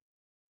apart.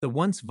 The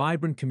once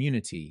vibrant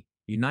community,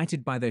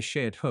 united by their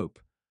shared hope,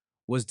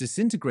 was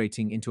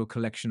disintegrating into a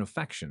collection of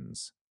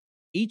factions,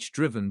 each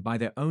driven by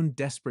their own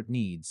desperate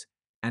needs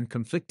and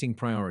conflicting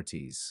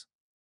priorities.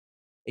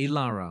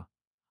 Ilara,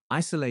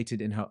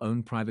 isolated in her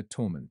own private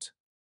torment,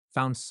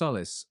 found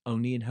solace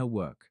only in her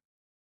work.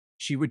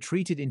 She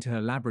retreated into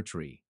her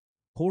laboratory,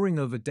 poring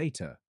over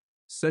data,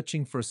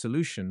 searching for a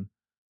solution,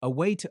 a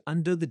way to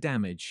undo the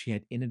damage she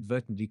had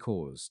inadvertently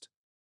caused.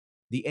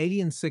 The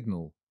alien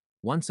signal,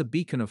 once a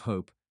beacon of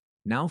hope,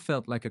 now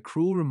felt like a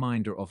cruel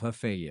reminder of her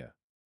failure.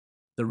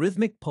 The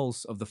rhythmic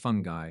pulse of the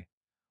fungi,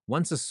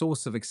 once a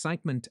source of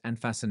excitement and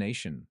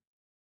fascination,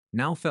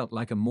 now felt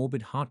like a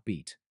morbid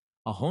heartbeat,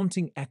 a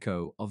haunting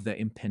echo of their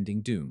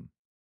impending doom.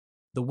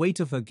 The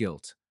weight of her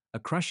guilt, a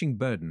crushing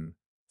burden,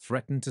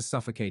 threatened to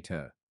suffocate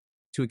her,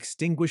 to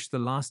extinguish the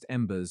last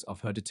embers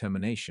of her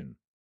determination.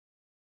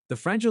 The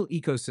fragile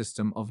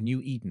ecosystem of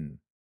New Eden,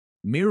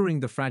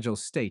 mirroring the fragile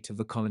state of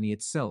the colony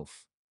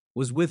itself,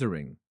 was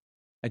withering,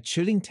 a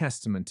chilling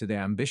testament to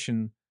their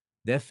ambition,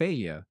 their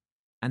failure,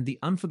 and the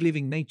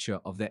unforgiving nature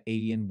of their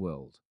alien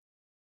world.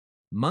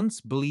 Months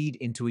bleed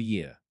into a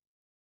year.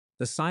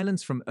 The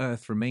silence from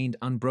Earth remained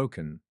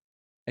unbroken,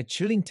 a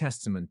chilling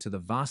testament to the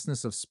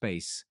vastness of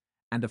space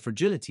and the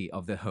fragility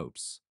of their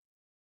hopes.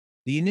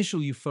 The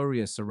initial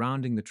euphoria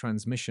surrounding the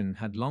transmission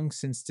had long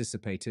since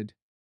dissipated,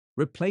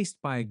 replaced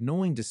by a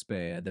gnawing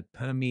despair that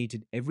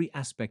permeated every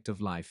aspect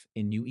of life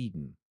in New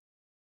Eden.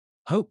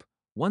 Hope,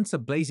 once a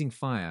blazing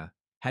fire,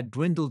 had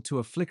dwindled to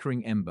a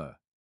flickering ember,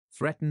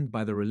 threatened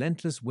by the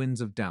relentless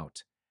winds of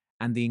doubt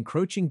and the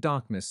encroaching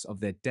darkness of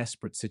their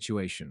desperate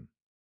situation.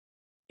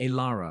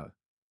 Elara,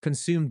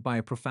 consumed by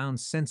a profound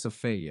sense of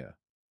failure,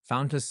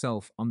 found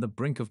herself on the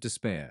brink of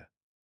despair.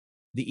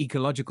 The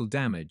ecological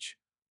damage,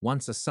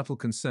 once a subtle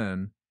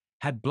concern,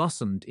 had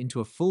blossomed into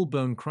a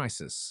full-blown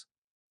crisis,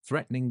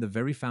 threatening the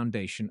very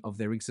foundation of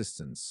their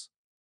existence.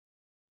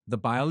 The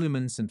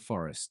bioluminescent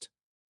forest,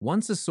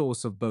 once a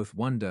source of both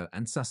wonder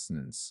and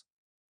sustenance,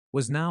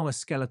 was now a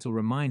skeletal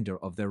reminder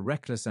of their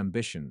reckless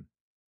ambition,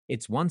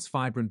 its once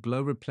vibrant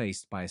glow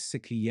replaced by a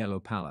sickly yellow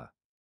pallor.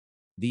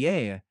 The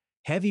air,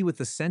 heavy with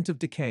the scent of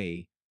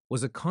decay,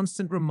 was a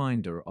constant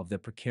reminder of their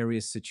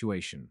precarious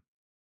situation.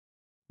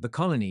 The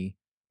colony,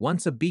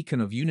 once a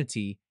beacon of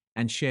unity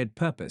and shared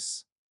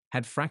purpose,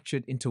 had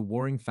fractured into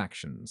warring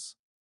factions.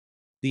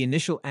 The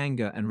initial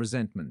anger and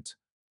resentment,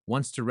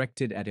 once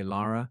directed at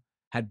Ilara,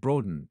 had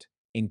broadened,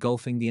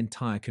 engulfing the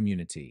entire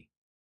community.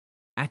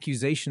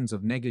 Accusations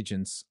of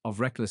negligence, of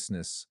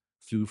recklessness,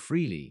 flew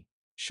freely,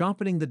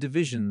 sharpening the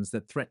divisions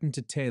that threatened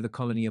to tear the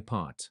colony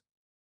apart.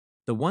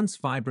 The once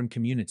vibrant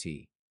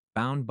community,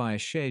 bound by a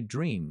shared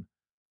dream,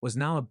 was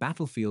now a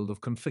battlefield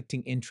of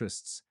conflicting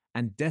interests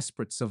and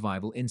desperate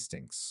survival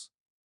instincts.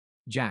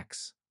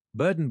 Jax,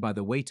 burdened by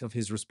the weight of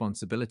his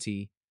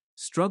responsibility,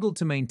 struggled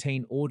to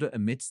maintain order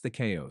amidst the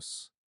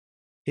chaos.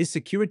 His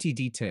security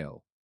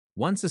detail,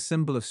 once a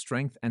symbol of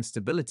strength and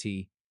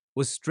stability,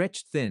 was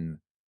stretched thin,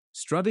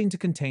 struggling to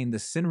contain the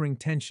simmering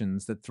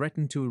tensions that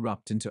threatened to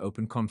erupt into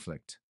open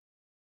conflict.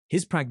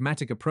 His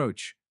pragmatic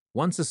approach,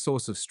 once a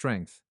source of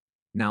strength,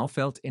 now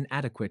felt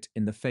inadequate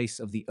in the face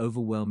of the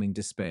overwhelming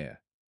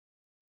despair.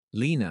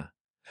 Lena,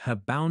 her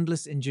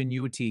boundless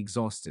ingenuity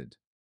exhausted,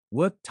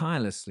 worked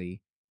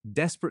tirelessly,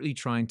 desperately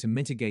trying to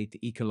mitigate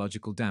the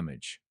ecological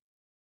damage.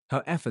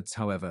 Her efforts,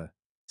 however,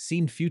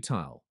 seemed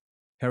futile,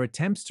 her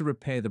attempts to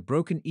repair the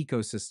broken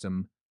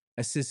ecosystem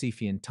a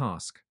Sisyphean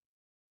task,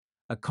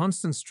 a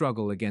constant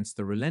struggle against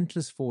the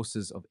relentless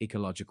forces of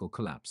ecological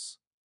collapse.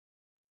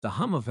 The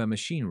hum of her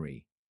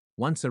machinery,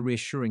 once a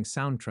reassuring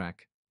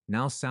soundtrack,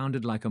 now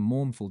sounded like a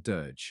mournful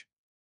dirge.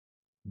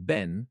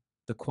 Ben,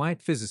 the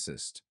quiet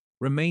physicist,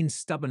 remained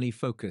stubbornly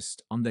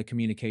focused on their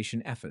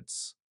communication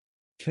efforts,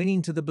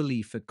 clinging to the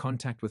belief that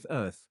contact with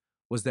Earth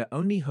was their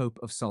only hope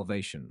of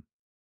salvation.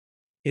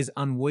 His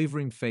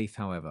unwavering faith,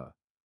 however,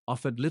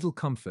 offered little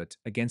comfort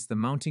against the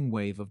mounting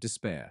wave of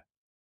despair.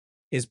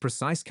 His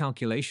precise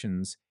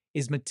calculations,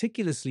 his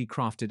meticulously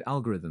crafted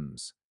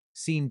algorithms,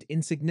 seemed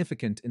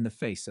insignificant in the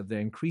face of their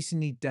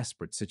increasingly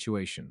desperate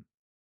situation.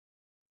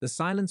 The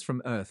silence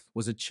from Earth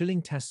was a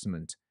chilling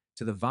testament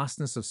to the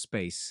vastness of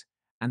space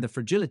and the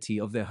fragility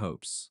of their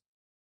hopes.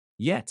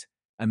 Yet,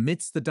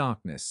 amidst the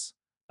darkness,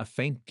 a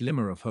faint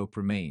glimmer of hope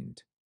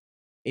remained.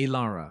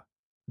 Elara,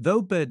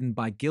 though burdened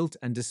by guilt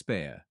and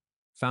despair,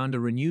 found a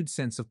renewed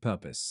sense of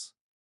purpose.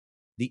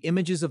 The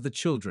images of the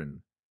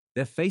children,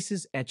 their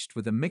faces etched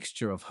with a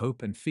mixture of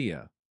hope and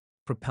fear,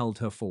 propelled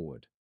her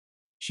forward.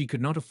 She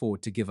could not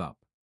afford to give up.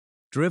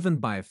 Driven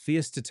by a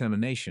fierce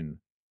determination,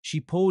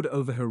 she pored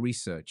over her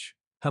research,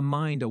 her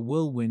mind a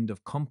whirlwind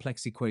of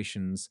complex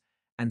equations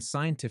and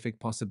scientific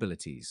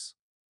possibilities.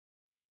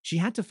 She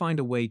had to find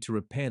a way to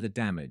repair the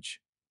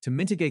damage, to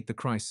mitigate the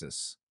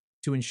crisis,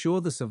 to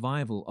ensure the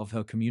survival of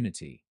her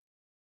community.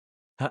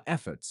 Her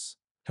efforts,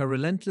 her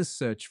relentless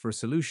search for a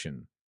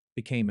solution,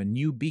 became a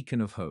new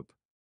beacon of hope,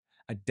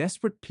 a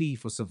desperate plea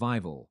for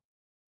survival,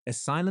 a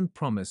silent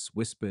promise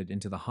whispered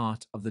into the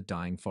heart of the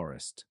dying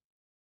forest.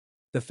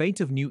 The fate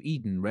of New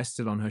Eden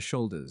rested on her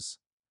shoulders,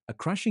 a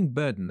crushing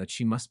burden that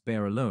she must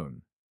bear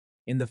alone,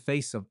 in the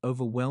face of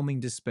overwhelming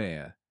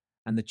despair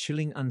and the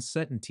chilling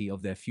uncertainty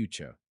of their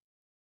future.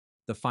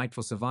 The fight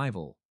for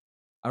survival,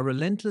 a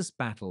relentless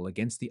battle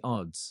against the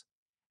odds,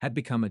 had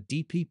become a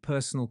deeply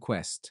personal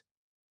quest,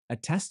 a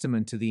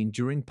testament to the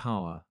enduring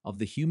power of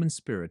the human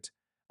spirit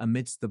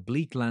amidst the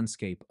bleak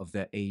landscape of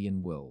their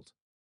alien world.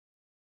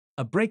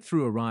 A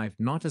breakthrough arrived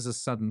not as a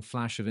sudden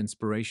flash of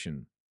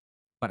inspiration,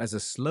 but as a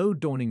slow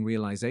dawning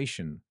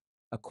realization,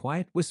 a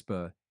quiet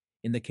whisper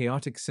in the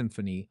chaotic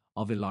symphony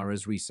of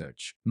Ilara's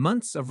research.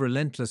 Months of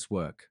relentless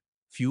work,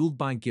 fueled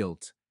by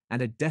guilt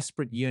and a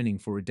desperate yearning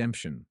for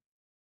redemption,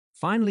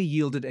 finally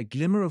yielded a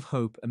glimmer of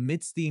hope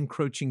amidst the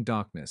encroaching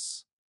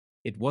darkness.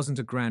 It wasn't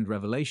a grand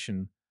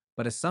revelation,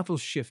 but a subtle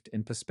shift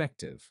in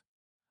perspective,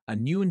 a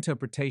new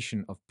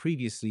interpretation of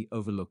previously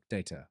overlooked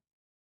data.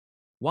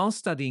 While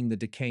studying the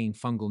decaying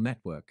fungal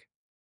network,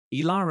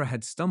 Ilara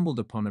had stumbled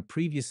upon a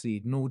previously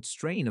ignored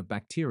strain of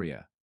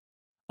bacteria,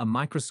 a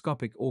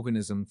microscopic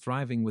organism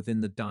thriving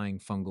within the dying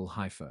fungal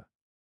hyphae.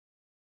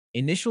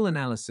 Initial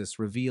analysis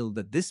revealed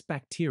that this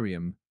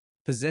bacterium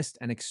possessed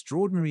an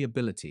extraordinary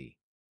ability.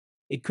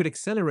 It could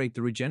accelerate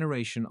the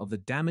regeneration of the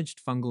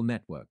damaged fungal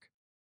network,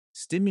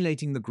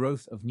 stimulating the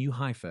growth of new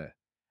hyphae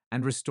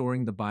and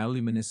restoring the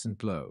bioluminescent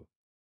glow.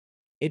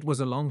 It was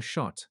a long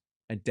shot,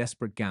 a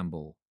desperate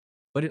gamble,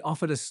 but it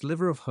offered a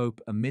sliver of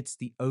hope amidst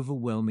the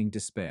overwhelming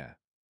despair.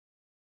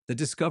 The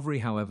discovery,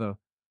 however,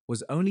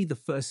 was only the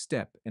first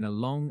step in a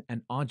long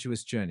and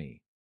arduous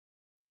journey.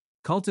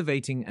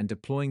 Cultivating and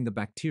deploying the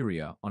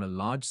bacteria on a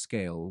large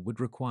scale would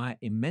require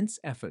immense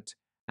effort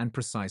and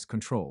precise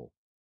control.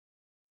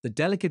 The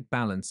delicate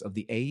balance of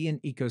the alien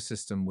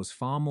ecosystem was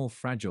far more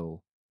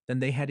fragile than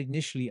they had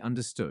initially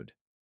understood.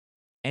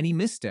 Any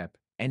misstep,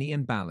 any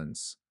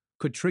imbalance,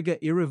 could trigger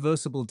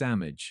irreversible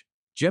damage,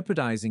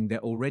 jeopardizing their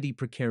already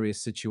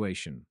precarious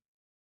situation.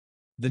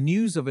 The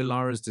news of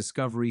Ilara's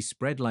discovery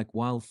spread like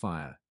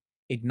wildfire,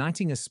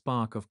 igniting a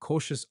spark of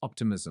cautious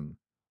optimism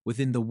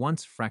within the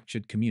once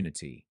fractured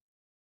community.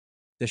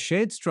 The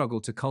shared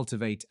struggle to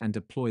cultivate and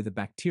deploy the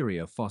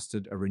bacteria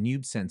fostered a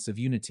renewed sense of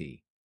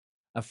unity,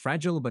 a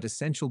fragile but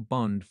essential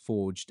bond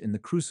forged in the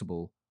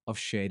crucible of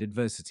shared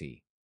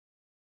adversity.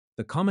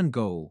 The common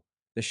goal,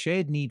 the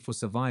shared need for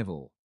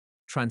survival,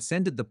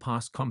 transcended the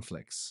past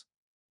conflicts,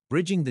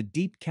 bridging the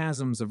deep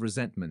chasms of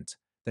resentment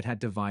that had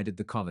divided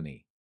the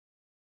colony.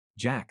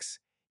 Jax,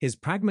 his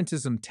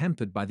pragmatism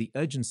tempered by the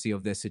urgency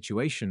of their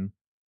situation,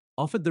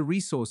 offered the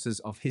resources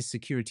of his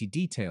security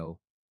detail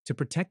to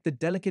protect the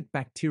delicate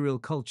bacterial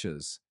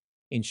cultures,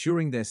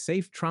 ensuring their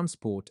safe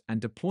transport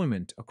and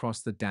deployment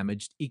across the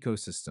damaged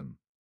ecosystem.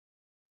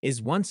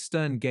 His once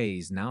stern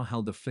gaze now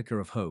held a flicker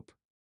of hope,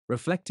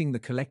 reflecting the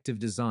collective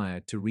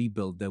desire to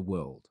rebuild their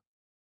world.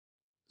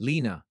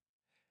 Lena,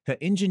 her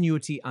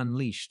ingenuity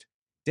unleashed,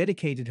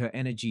 dedicated her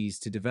energies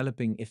to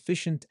developing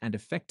efficient and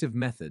effective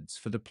methods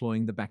for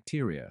deploying the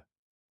bacteria,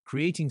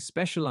 creating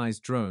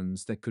specialized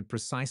drones that could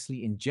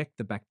precisely inject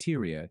the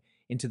bacteria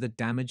into the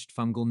damaged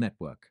fungal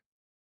network.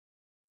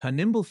 Her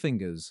nimble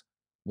fingers,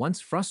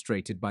 once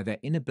frustrated by their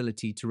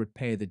inability to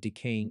repair the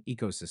decaying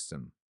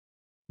ecosystem,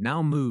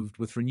 now moved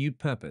with renewed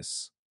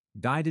purpose,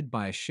 guided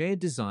by a shared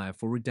desire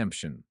for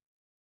redemption.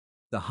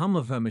 The hum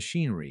of her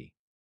machinery,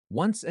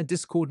 once a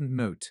discordant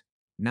note,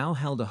 now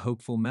held a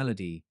hopeful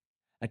melody,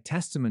 a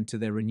testament to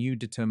their renewed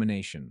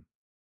determination.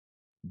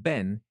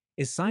 Ben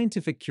is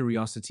scientific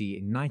curiosity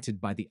ignited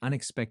by the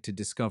unexpected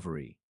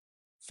discovery,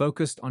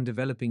 focused on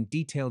developing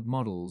detailed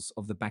models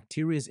of the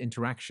bacteria's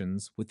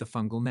interactions with the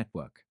fungal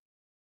network.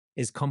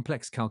 His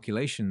complex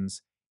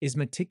calculations, his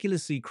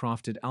meticulously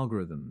crafted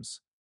algorithms,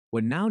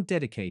 were now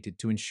dedicated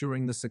to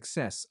ensuring the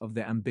success of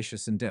their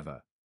ambitious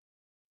endeavor.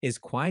 His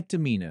quiet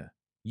demeanor,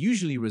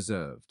 usually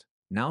reserved,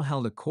 now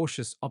held a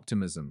cautious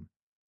optimism,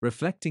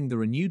 reflecting the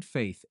renewed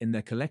faith in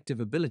their collective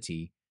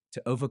ability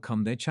to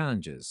overcome their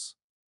challenges.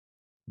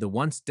 The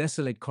once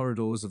desolate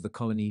corridors of the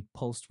colony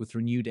pulsed with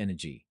renewed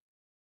energy.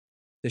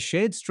 The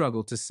shared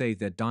struggle to save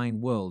their dying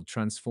world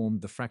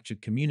transformed the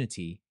fractured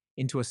community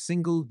into a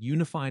single,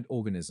 unified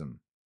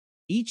organism,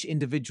 each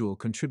individual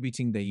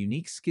contributing their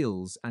unique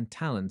skills and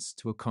talents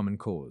to a common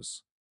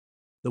cause.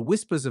 The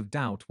whispers of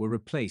doubt were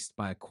replaced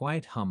by a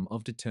quiet hum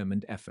of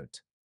determined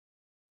effort.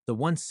 The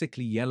once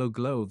sickly yellow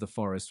glow of the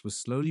forest was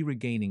slowly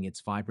regaining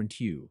its vibrant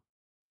hue,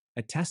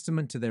 a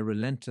testament to their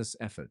relentless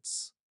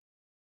efforts.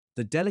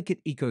 The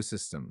delicate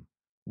ecosystem,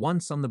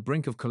 once on the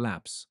brink of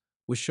collapse,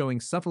 was showing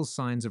subtle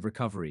signs of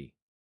recovery,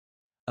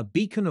 a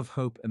beacon of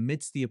hope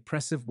amidst the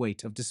oppressive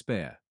weight of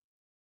despair.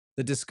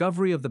 The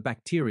discovery of the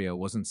bacteria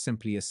wasn't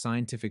simply a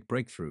scientific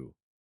breakthrough.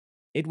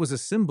 It was a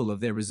symbol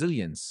of their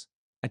resilience,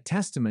 a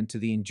testament to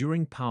the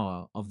enduring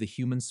power of the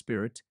human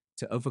spirit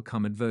to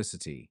overcome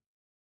adversity.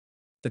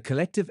 The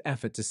collective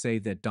effort to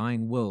save their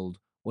dying world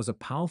was a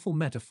powerful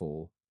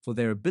metaphor for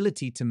their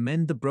ability to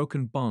mend the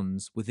broken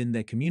bonds within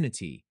their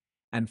community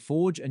and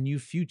forge a new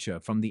future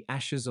from the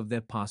ashes of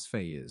their past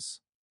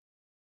failures.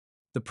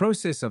 The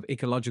process of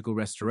ecological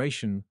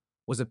restoration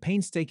was a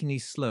painstakingly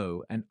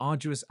slow and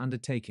arduous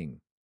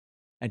undertaking,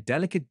 a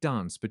delicate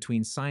dance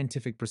between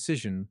scientific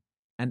precision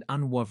and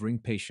unwavering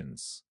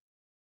patience.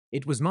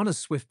 It was not a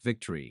swift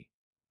victory,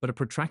 but a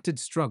protracted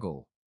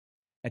struggle,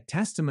 a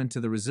testament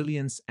to the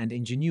resilience and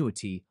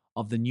ingenuity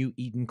of the New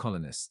Eden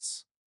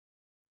colonists.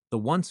 The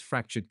once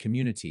fractured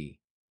community,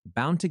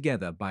 bound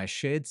together by a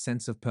shared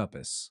sense of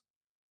purpose,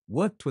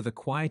 worked with a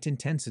quiet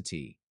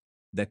intensity,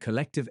 their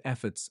collective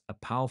efforts a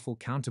powerful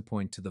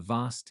counterpoint to the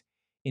vast,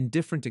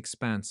 indifferent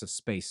expanse of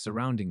space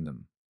surrounding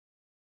them.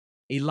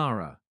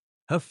 Ilara,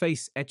 her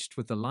face etched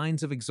with the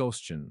lines of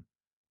exhaustion,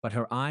 but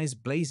her eyes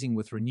blazing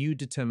with renewed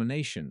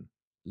determination,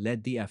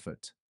 led the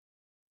effort.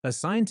 Her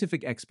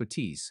scientific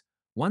expertise,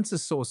 once a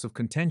source of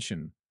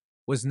contention,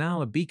 was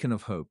now a beacon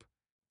of hope,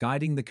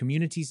 guiding the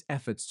community's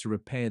efforts to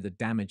repair the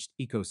damaged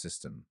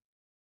ecosystem.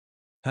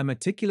 Her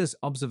meticulous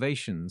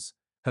observations,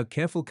 her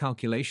careful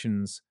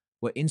calculations,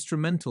 were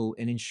instrumental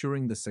in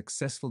ensuring the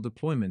successful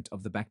deployment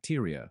of the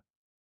bacteria,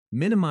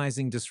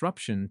 minimizing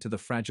disruption to the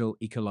fragile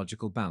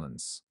ecological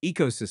balance.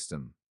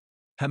 Ecosystem.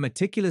 Her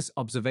meticulous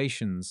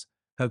observations,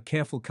 her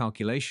careful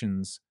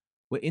calculations,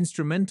 were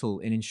instrumental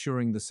in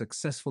ensuring the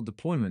successful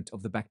deployment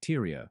of the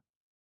bacteria,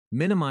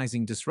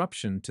 minimizing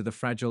disruption to the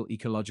fragile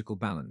ecological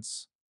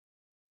balance.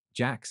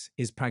 Jax,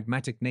 his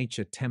pragmatic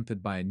nature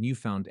tempered by a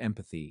newfound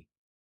empathy,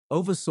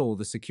 oversaw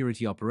the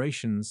security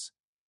operations,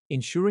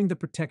 ensuring the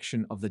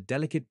protection of the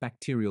delicate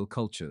bacterial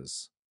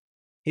cultures.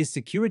 His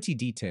security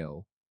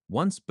detail,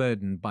 once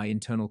burdened by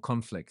internal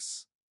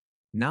conflicts,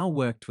 now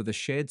worked with a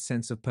shared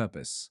sense of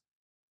purpose.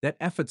 Their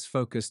efforts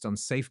focused on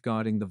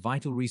safeguarding the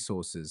vital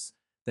resources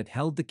that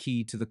held the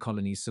key to the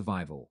colony's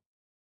survival.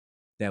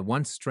 Their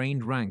once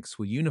strained ranks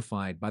were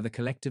unified by the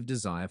collective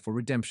desire for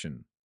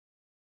redemption.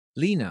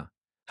 Lena,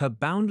 her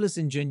boundless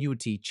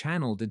ingenuity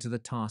channeled into the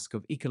task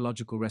of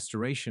ecological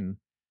restoration,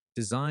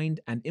 designed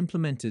and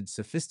implemented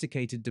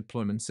sophisticated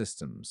deployment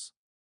systems.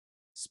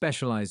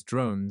 Specialized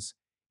drones,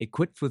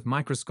 equipped with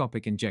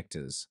microscopic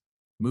injectors,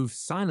 moved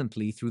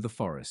silently through the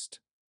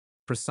forest,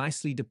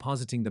 precisely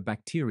depositing the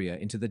bacteria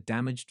into the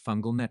damaged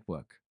fungal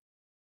network.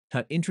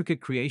 Her intricate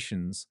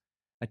creations,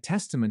 a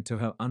testament to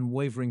her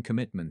unwavering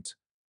commitment,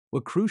 were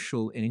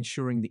crucial in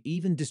ensuring the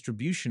even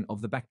distribution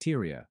of the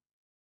bacteria,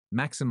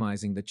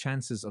 maximizing the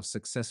chances of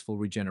successful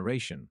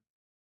regeneration.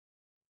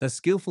 Her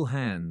skillful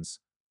hands,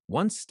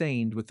 once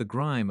stained with the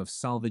grime of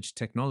salvaged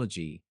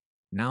technology,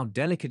 now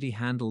delicately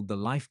handled the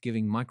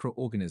life-giving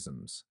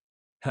microorganisms,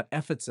 her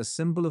efforts a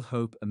symbol of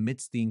hope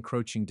amidst the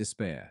encroaching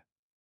despair.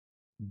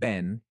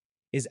 Ben,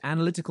 his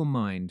analytical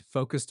mind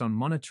focused on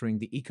monitoring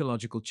the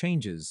ecological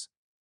changes,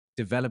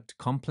 developed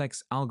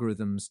complex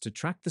algorithms to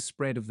track the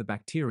spread of the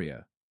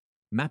bacteria,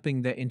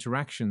 mapping their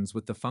interactions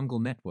with the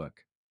fungal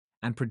network,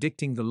 and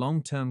predicting the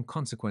long-term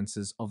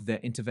consequences of their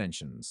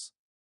interventions.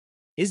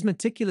 His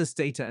meticulous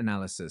data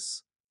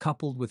analysis,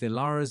 coupled with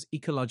Ilara's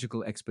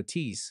ecological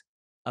expertise,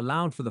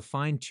 allowed for the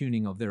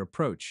fine-tuning of their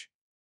approach,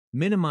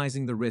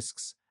 minimizing the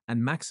risks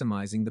and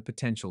maximizing the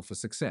potential for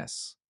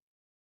success.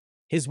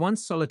 His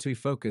once solitary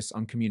focus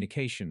on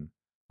communication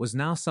was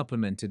now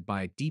supplemented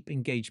by a deep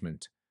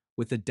engagement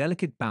with the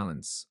delicate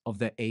balance of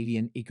their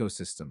alien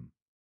ecosystem.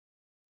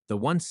 The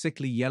once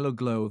sickly yellow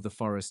glow of the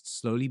forest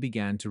slowly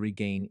began to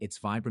regain its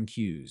vibrant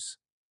hues,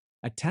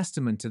 a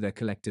testament to their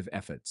collective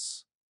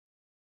efforts.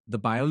 The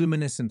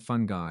bioluminescent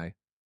fungi,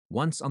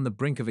 once on the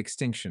brink of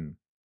extinction,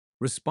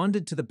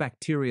 responded to the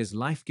bacteria's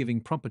life-giving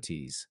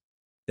properties,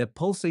 their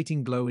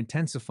pulsating glow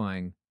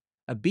intensifying,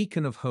 a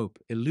beacon of hope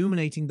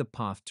illuminating the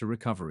path to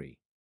recovery.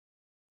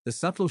 The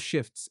subtle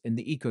shifts in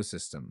the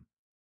ecosystem,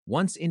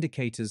 once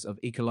indicators of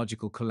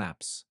ecological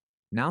collapse,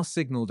 now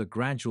signaled a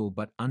gradual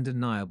but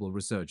undeniable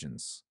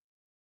resurgence.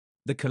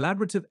 The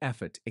collaborative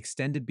effort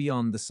extended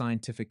beyond the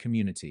scientific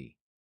community.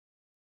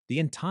 The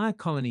entire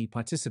colony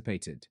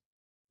participated,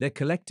 their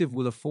collective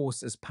will of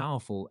force as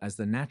powerful as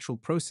the natural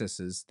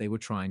processes they were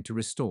trying to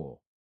restore.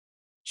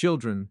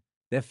 Children,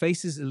 their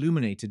faces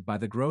illuminated by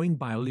the growing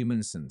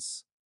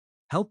bioluminescence,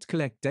 helped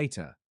collect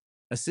data,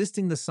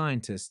 assisting the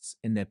scientists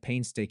in their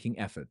painstaking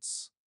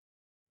efforts.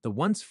 The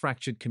once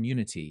fractured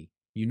community,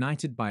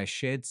 united by a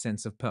shared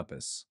sense of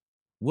purpose,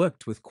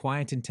 worked with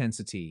quiet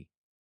intensity,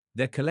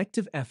 their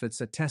collective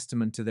efforts a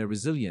testament to their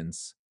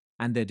resilience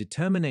and their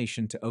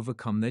determination to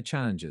overcome their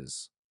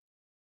challenges.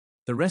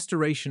 The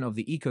restoration of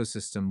the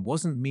ecosystem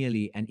wasn't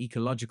merely an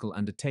ecological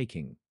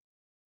undertaking.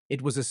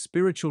 It was a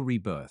spiritual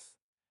rebirth,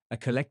 a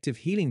collective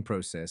healing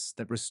process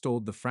that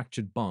restored the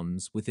fractured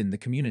bonds within the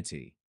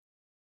community.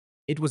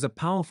 It was a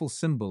powerful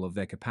symbol of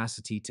their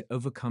capacity to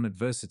overcome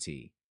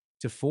adversity,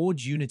 to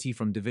forge unity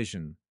from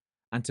division,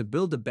 and to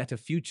build a better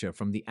future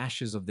from the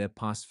ashes of their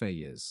past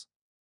failures.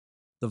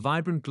 The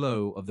vibrant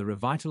glow of the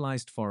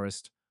revitalized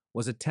forest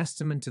was a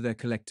testament to their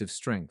collective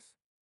strength,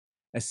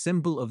 a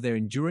symbol of their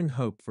enduring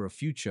hope for a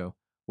future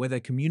where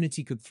their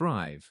community could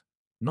thrive,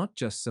 not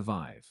just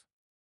survive.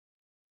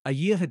 A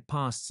year had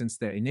passed since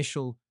their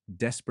initial,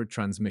 desperate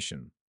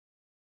transmission.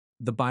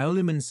 The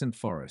bioluminescent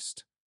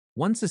forest,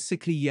 once a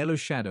sickly yellow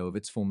shadow of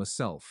its former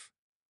self,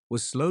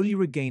 was slowly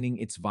regaining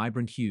its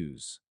vibrant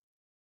hues.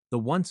 The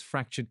once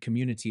fractured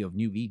community of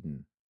New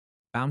Eden,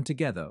 bound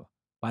together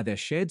by their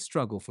shared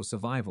struggle for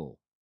survival,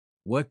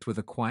 worked with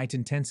a quiet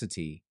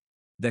intensity,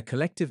 their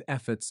collective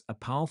efforts a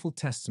powerful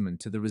testament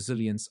to the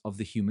resilience of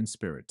the human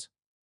spirit.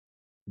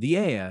 The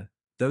air,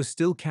 though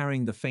still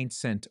carrying the faint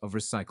scent of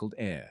recycled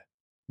air,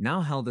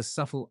 now held a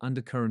subtle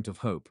undercurrent of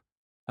hope,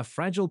 a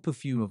fragile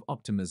perfume of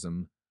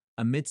optimism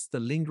amidst the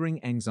lingering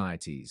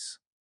anxieties.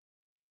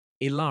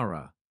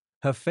 Ilara,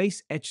 her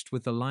face etched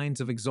with the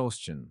lines of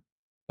exhaustion,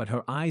 but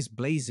her eyes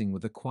blazing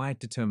with a quiet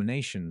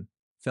determination,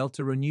 felt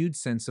a renewed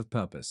sense of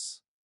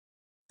purpose.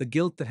 The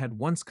guilt that had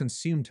once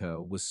consumed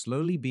her was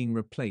slowly being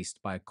replaced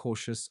by a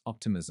cautious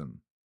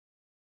optimism.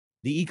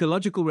 The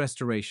ecological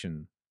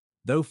restoration,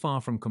 though far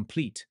from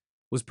complete,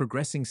 was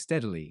progressing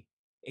steadily,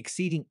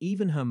 exceeding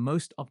even her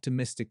most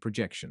optimistic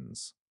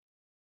projections.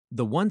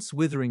 The once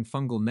withering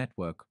fungal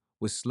network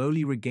was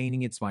slowly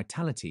regaining its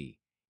vitality,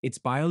 its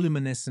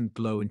bioluminescent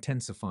glow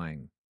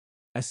intensifying,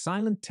 a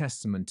silent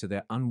testament to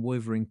their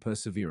unwavering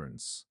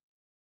perseverance.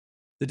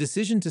 The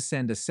decision to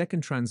send a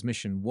second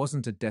transmission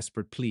wasn't a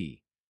desperate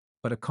plea,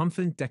 but a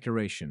confident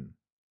declaration,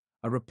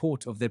 a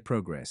report of their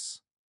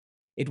progress.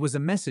 It was a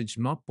message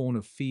not born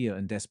of fear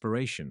and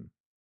desperation,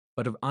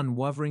 but of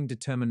unwavering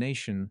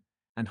determination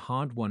and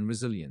hard-won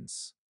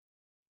resilience.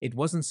 It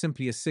wasn't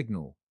simply a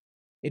signal,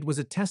 it was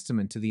a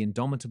testament to the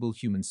indomitable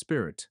human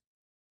spirit,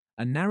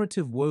 a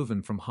narrative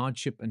woven from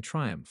hardship and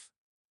triumph,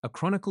 a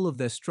chronicle of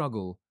their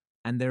struggle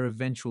and their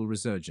eventual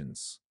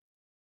resurgence.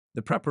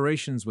 The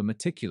preparations were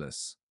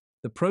meticulous,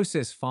 the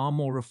process far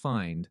more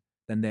refined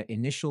than their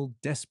initial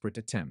desperate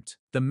attempt.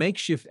 The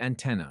makeshift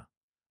antenna,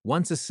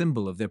 once a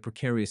symbol of their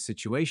precarious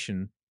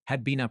situation,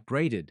 had been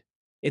upgraded,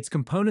 its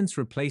components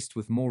replaced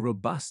with more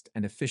robust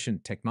and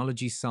efficient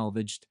technology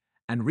salvaged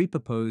and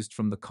repurposed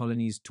from the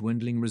colony's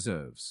dwindling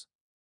reserves.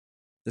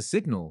 The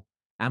signal,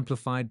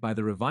 amplified by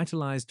the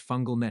revitalized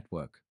fungal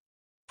network,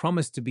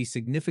 promised to be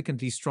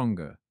significantly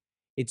stronger,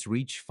 its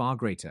reach far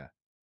greater.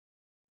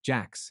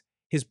 Jax,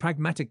 his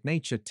pragmatic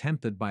nature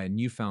tempered by a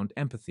newfound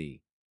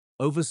empathy,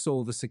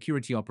 oversaw the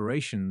security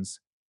operations,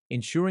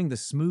 ensuring the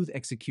smooth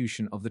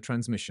execution of the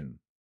transmission.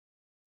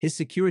 His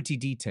security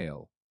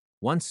detail,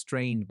 once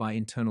strained by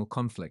internal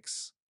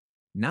conflicts,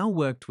 now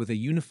worked with a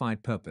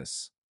unified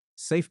purpose,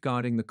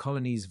 safeguarding the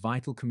colony's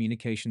vital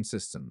communication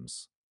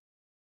systems.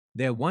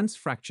 Their once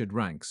fractured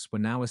ranks were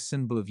now a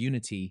symbol of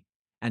unity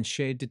and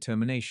shared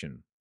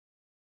determination.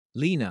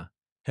 Lena,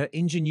 her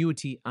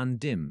ingenuity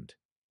undimmed,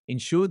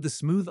 ensured the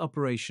smooth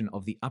operation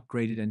of the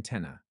upgraded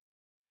antenna,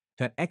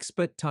 her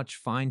expert touch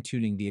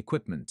fine-tuning the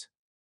equipment,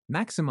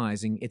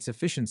 maximizing its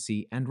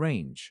efficiency and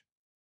range.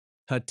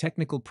 Her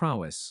technical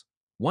prowess,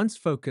 once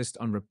focused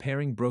on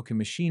repairing broken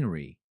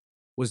machinery,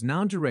 was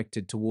now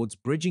directed towards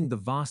bridging the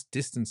vast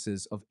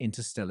distances of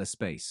interstellar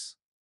space.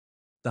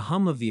 The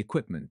hum of the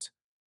equipment,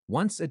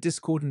 once a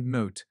discordant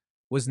note,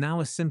 was now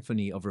a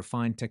symphony of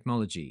refined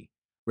technology,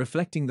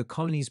 reflecting the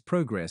colony's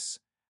progress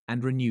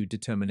and renewed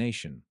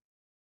determination.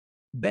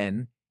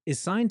 Ben, his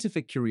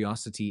scientific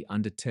curiosity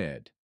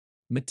undeterred,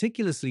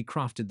 meticulously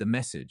crafted the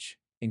message,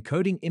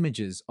 encoding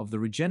images of the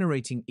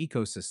regenerating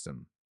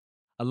ecosystem,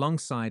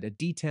 alongside a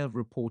detailed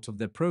report of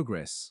their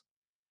progress,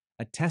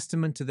 a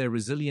testament to their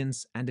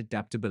resilience and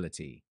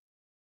adaptability.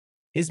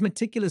 His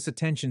meticulous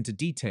attention to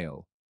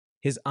detail,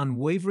 his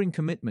unwavering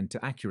commitment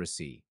to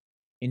accuracy,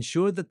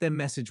 ensured that their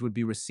message would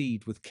be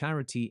received with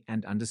clarity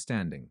and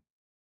understanding.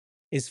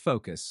 His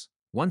focus,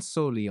 once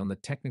solely on the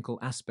technical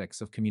aspects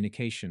of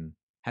communication,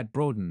 had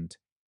broadened,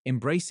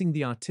 embracing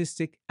the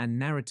artistic and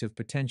narrative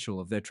potential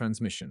of their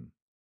transmission.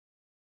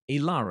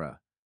 Ilara,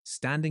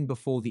 standing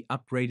before the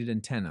upgraded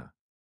antenna,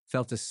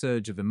 felt a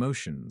surge of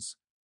emotions,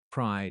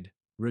 pride,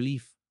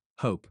 relief,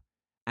 hope,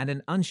 and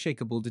an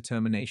unshakable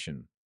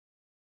determination.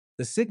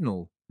 The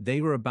signal they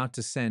were about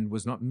to send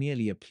was not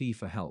merely a plea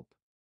for help.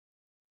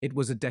 It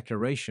was a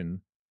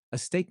declaration, a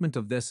statement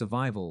of their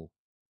survival,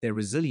 their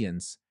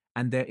resilience,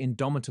 and their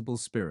indomitable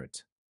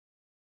spirit.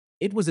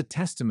 It was a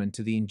testament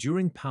to the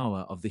enduring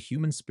power of the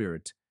human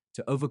spirit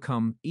to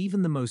overcome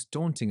even the most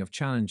daunting of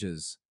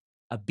challenges,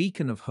 a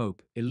beacon of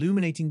hope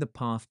illuminating the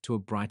path to a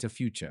brighter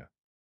future.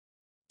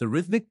 The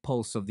rhythmic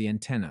pulse of the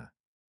antenna,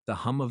 the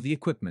hum of the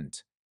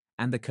equipment,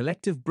 and the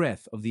collective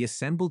breath of the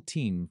assembled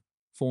team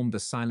formed a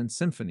silent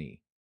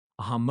symphony,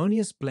 a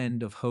harmonious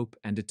blend of hope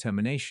and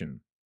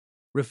determination,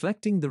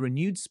 reflecting the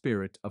renewed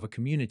spirit of a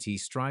community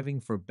striving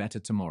for a better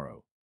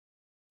tomorrow.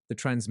 The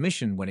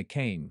transmission, when it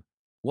came,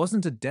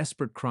 wasn't a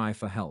desperate cry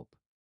for help.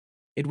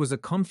 It was a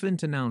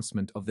confident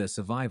announcement of their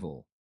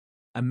survival,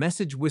 a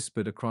message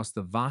whispered across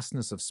the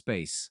vastness of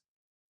space,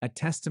 a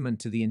testament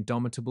to the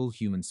indomitable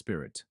human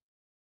spirit.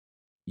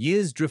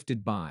 Years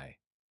drifted by,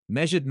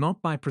 measured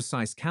not by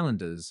precise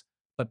calendars,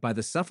 but by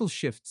the subtle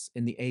shifts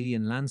in the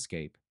alien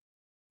landscape,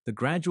 the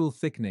gradual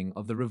thickening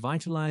of the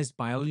revitalized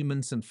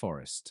bioluminescent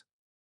forest,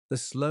 the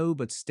slow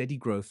but steady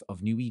growth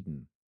of New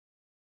Eden.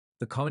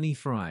 The colony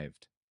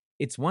thrived,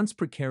 its once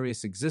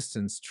precarious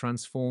existence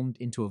transformed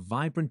into a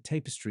vibrant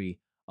tapestry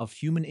of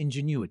human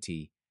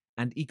ingenuity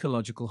and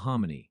ecological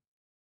harmony.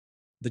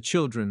 The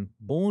children,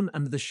 born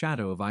under the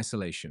shadow of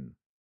isolation,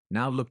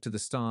 now looked to the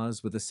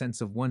stars with a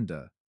sense of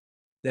wonder,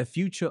 their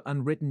future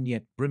unwritten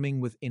yet brimming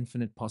with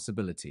infinite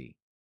possibility.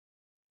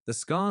 The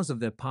scars of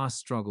their past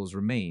struggles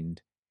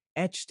remained,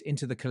 etched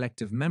into the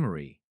collective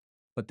memory,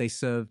 but they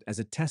served as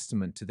a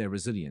testament to their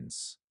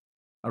resilience,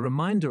 a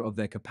reminder of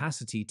their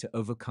capacity to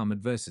overcome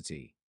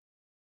adversity.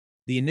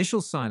 The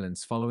initial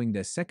silence following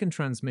their second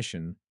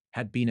transmission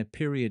had been a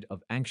period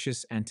of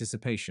anxious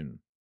anticipation,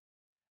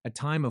 a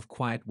time of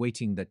quiet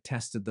waiting that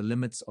tested the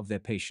limits of their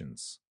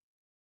patience.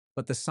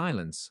 But the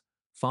silence,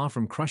 far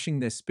from crushing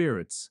their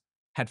spirits,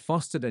 had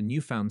fostered a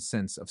newfound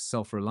sense of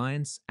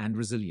self-reliance and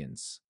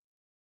resilience.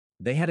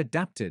 They had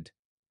adapted,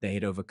 they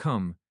had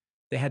overcome,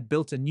 they had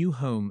built a new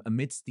home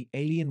amidst the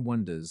alien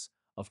wonders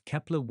of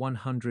Kepler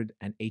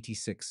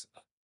 186.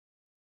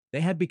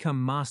 They had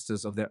become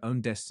masters of their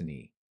own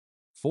destiny,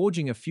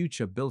 forging a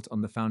future built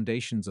on the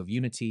foundations of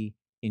unity,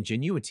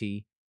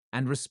 ingenuity,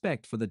 and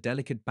respect for the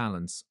delicate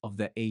balance of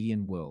their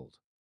alien world.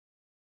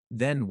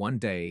 Then, one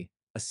day,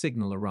 a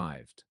signal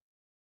arrived.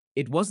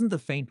 It wasn't the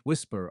faint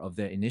whisper of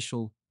their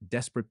initial,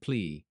 desperate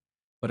plea,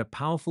 but a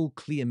powerful,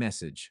 clear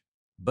message,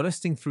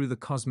 bursting through the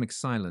cosmic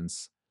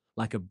silence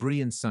like a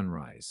brilliant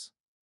sunrise.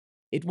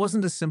 It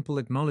wasn't a simple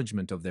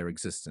acknowledgement of their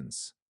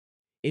existence.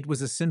 It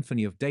was a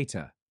symphony of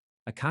data,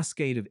 a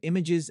cascade of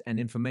images and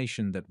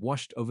information that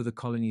washed over the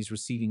colony's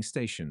receiving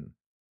station,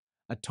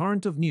 a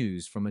torrent of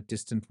news from a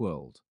distant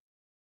world.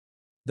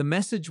 The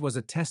message was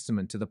a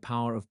testament to the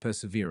power of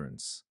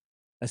perseverance,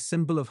 a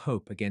symbol of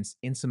hope against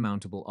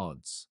insurmountable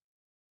odds.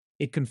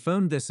 It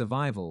confirmed their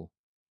survival,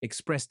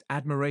 expressed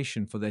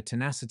admiration for their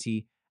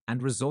tenacity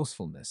and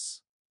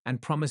resourcefulness,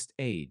 and promised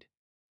aid,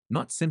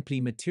 not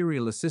simply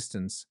material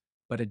assistance,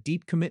 but a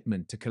deep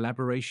commitment to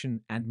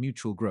collaboration and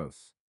mutual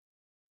growth.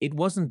 It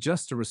wasn't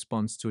just a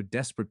response to a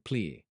desperate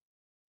plea.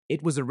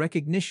 It was a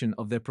recognition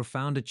of their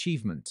profound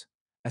achievement,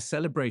 a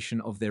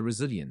celebration of their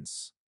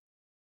resilience.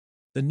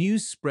 The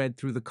news spread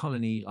through the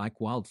colony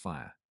like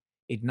wildfire,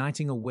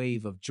 igniting a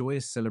wave of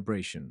joyous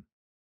celebration.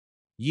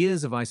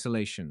 Years of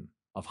isolation,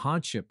 of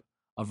hardship,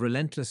 of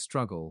relentless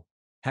struggle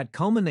had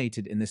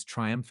culminated in this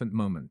triumphant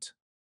moment.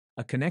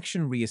 A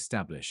connection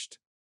re-established,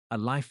 a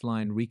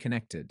lifeline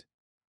reconnected,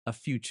 a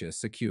future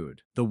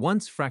secured. The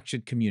once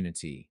fractured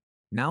community,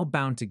 now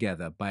bound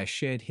together by a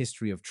shared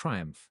history of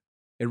triumph,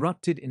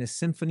 erupted in a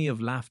symphony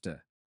of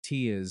laughter,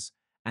 tears,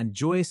 and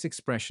joyous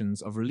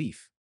expressions of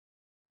relief.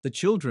 The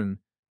children,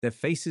 their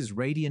faces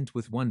radiant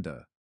with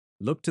wonder,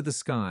 looked to the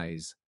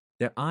skies,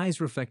 their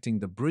eyes reflecting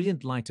the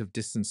brilliant light of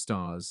distant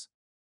stars,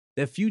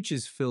 their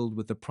futures filled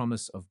with the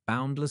promise of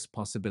boundless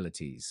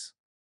possibilities.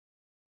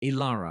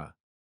 Ilara,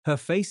 her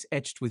face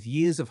etched with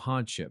years of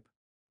hardship,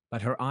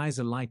 but her eyes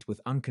alight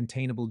with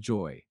uncontainable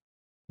joy,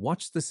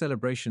 watched the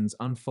celebrations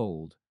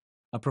unfold,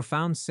 a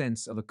profound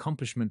sense of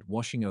accomplishment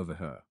washing over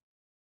her.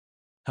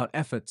 Her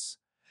efforts,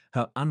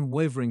 her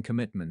unwavering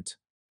commitment,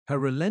 her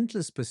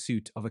relentless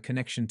pursuit of a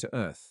connection to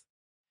Earth,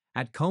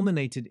 had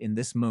culminated in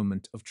this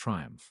moment of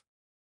triumph.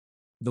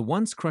 The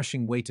once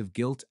crushing weight of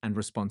guilt and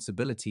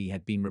responsibility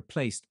had been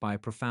replaced by a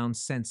profound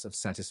sense of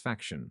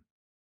satisfaction,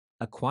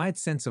 a quiet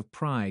sense of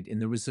pride in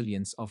the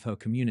resilience of her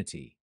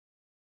community.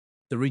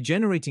 The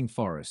regenerating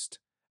forest,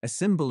 a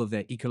symbol of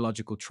their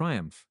ecological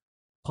triumph,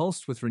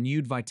 pulsed with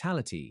renewed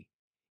vitality,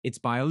 its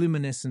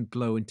bioluminescent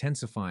glow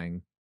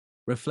intensifying,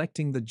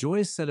 reflecting the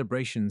joyous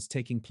celebrations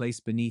taking place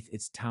beneath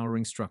its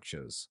towering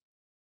structures.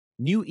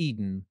 New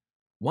Eden,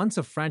 once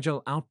a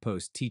fragile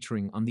outpost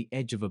teetering on the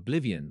edge of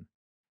oblivion,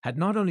 had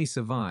not only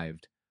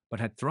survived, but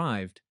had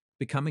thrived,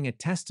 becoming a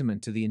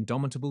testament to the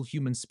indomitable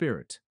human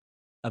spirit,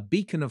 a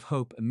beacon of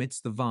hope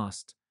amidst the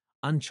vast,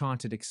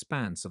 uncharted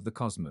expanse of the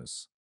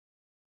cosmos.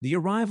 The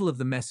arrival of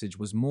the message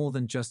was more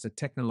than just a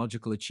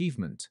technological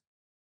achievement.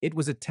 It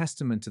was a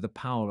testament to the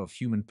power of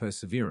human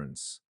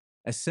perseverance,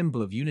 a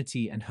symbol of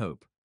unity and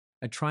hope,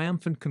 a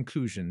triumphant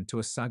conclusion to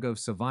a saga of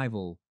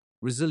survival,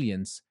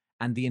 resilience,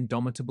 and the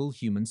indomitable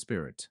human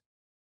spirit.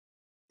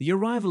 The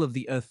arrival of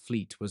the Earth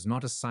fleet was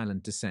not a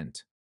silent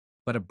descent,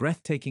 but a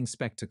breathtaking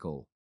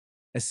spectacle,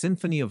 a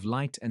symphony of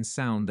light and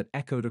sound that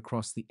echoed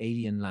across the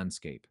alien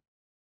landscape.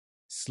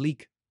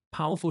 Sleek,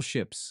 powerful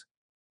ships,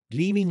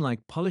 gleaming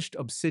like polished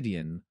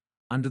obsidian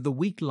under the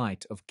weak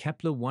light of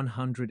Kepler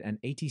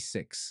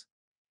 186,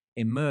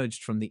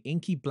 emerged from the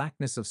inky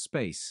blackness of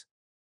space,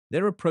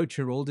 their approach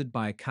heralded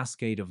by a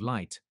cascade of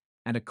light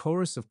and a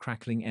chorus of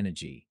crackling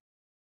energy.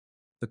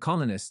 The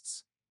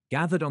colonists,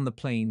 gathered on the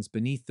plains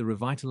beneath the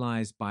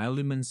revitalized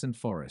bioluminescent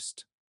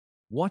forest,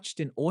 watched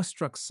in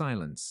awestruck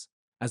silence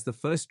as the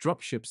first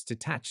dropships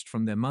detached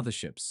from their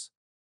motherships,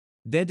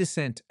 their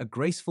descent a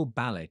graceful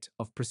ballet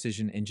of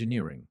precision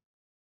engineering.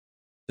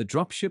 The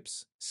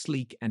dropships,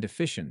 sleek and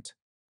efficient,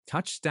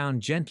 touched down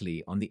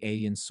gently on the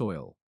alien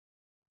soil,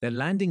 their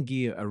landing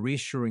gear a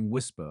reassuring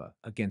whisper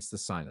against the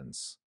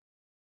silence.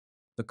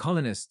 The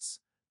colonists,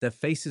 their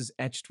faces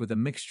etched with a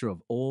mixture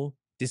of awe,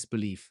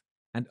 disbelief,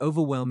 and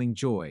overwhelming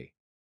joy,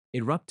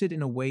 erupted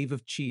in a wave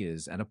of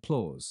cheers and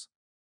applause,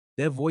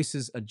 their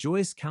voices a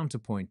joyous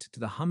counterpoint to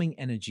the humming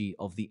energy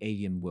of the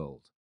alien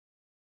world.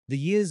 The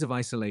years of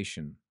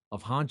isolation,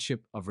 of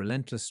hardship, of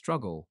relentless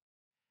struggle,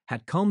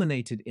 had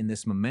culminated in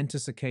this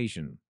momentous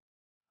occasion,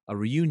 a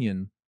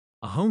reunion,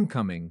 a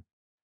homecoming,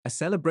 a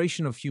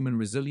celebration of human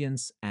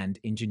resilience and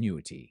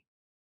ingenuity.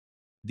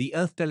 The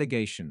Earth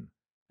delegation,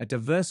 a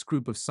diverse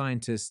group of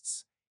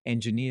scientists,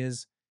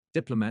 engineers,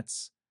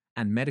 diplomats,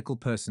 and medical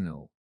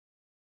personnel,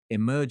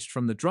 emerged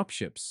from the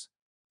dropships,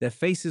 their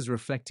faces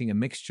reflecting a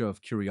mixture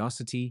of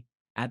curiosity,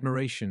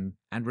 admiration,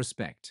 and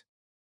respect.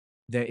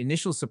 Their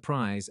initial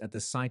surprise at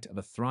the sight of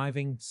a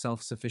thriving,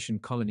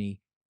 self-sufficient colony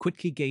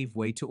quickly gave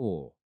way to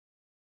awe.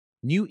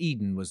 New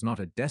Eden was not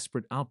a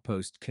desperate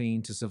outpost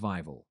clinging to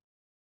survival.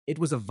 It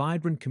was a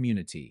vibrant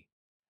community,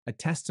 a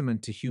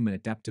testament to human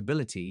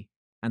adaptability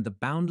and the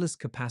boundless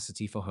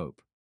capacity for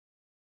hope.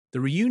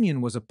 The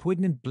reunion was a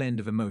poignant blend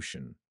of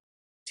emotion,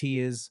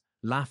 tears,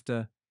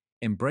 laughter,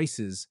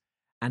 embraces,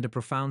 and a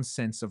profound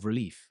sense of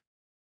relief.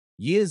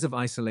 Years of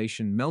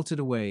isolation melted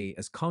away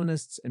as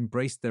colonists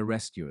embraced their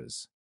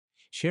rescuers,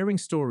 sharing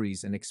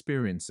stories and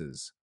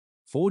experiences,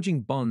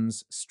 forging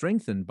bonds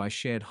strengthened by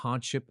shared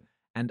hardship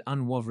and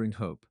unwavering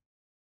hope.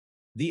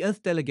 The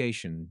Earth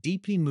delegation,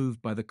 deeply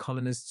moved by the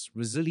colonists'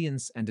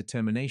 resilience and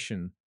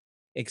determination,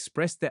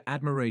 expressed their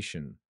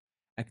admiration,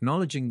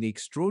 acknowledging the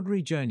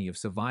extraordinary journey of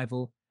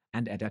survival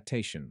and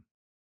adaptation.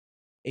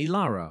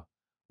 Ilara,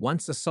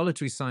 once a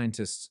solitary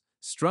scientist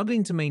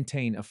struggling to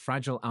maintain a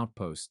fragile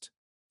outpost,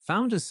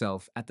 found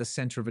herself at the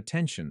center of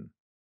attention,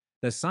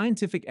 their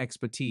scientific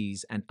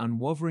expertise and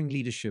unwavering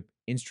leadership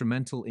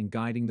instrumental in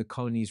guiding the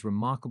colony's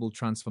remarkable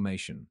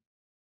transformation.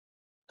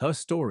 Her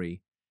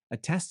story, a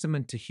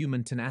testament to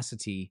human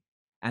tenacity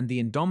and the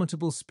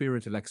indomitable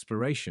spirit of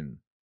exploration,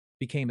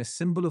 became a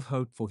symbol of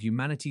hope for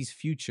humanity's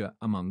future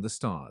among the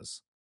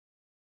stars.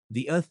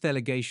 The Earth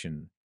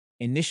delegation,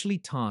 initially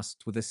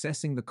tasked with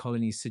assessing the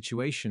colony's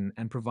situation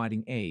and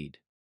providing aid,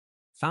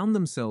 found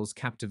themselves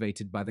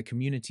captivated by the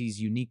community's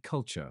unique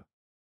culture,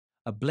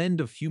 a blend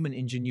of human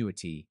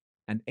ingenuity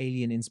and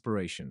alien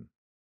inspiration.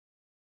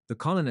 The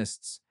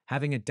colonists,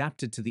 having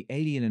adapted to the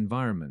alien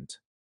environment,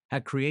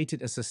 had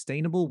created a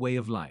sustainable way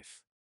of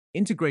life,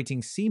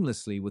 integrating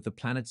seamlessly with the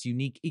planet's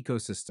unique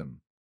ecosystem.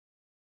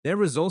 Their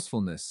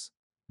resourcefulness,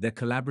 their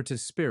collaborative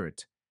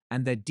spirit,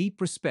 and their deep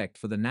respect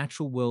for the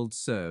natural world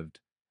served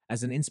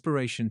as an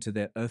inspiration to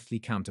their earthly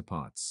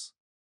counterparts.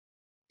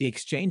 The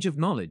exchange of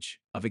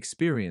knowledge, of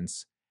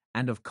experience,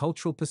 and of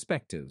cultural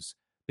perspectives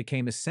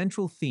became a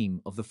central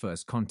theme of the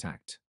first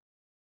contact.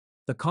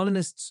 The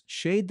colonists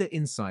shared their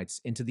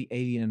insights into the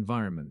alien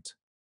environment,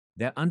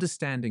 their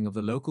understanding of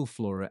the local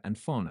flora and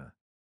fauna,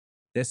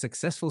 their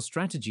successful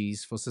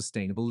strategies for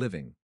sustainable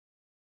living.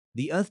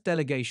 The Earth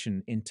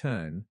delegation, in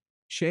turn,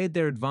 shared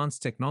their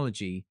advanced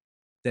technology,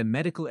 their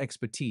medical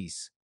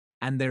expertise,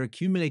 and their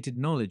accumulated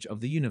knowledge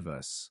of the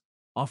universe,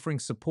 offering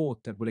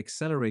support that would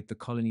accelerate the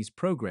colony's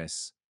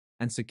progress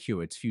and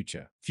secure its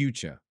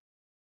future.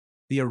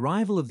 The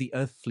arrival of the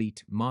Earth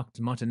fleet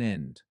marked not an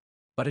end,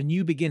 but a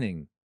new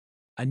beginning,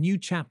 a new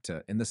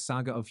chapter in the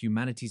saga of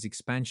humanity's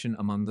expansion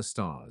among the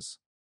stars.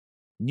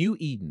 New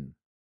Eden,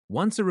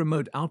 once a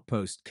remote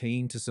outpost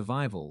keen to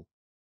survival,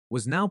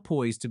 was now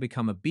poised to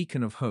become a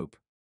beacon of hope,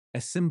 a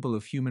symbol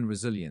of human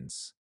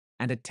resilience,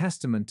 and a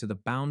testament to the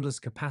boundless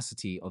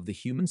capacity of the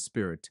human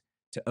spirit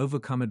to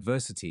overcome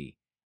adversity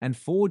and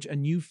forge a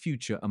new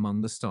future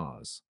among the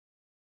stars.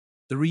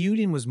 The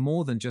reunion was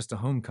more than just a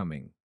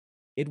homecoming.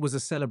 It was a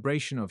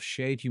celebration of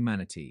shared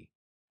humanity,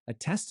 a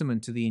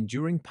testament to the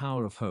enduring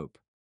power of hope,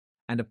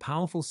 and a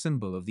powerful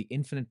symbol of the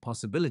infinite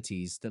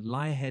possibilities that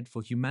lie ahead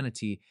for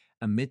humanity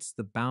amidst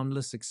the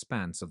boundless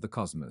expanse of the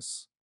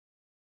cosmos.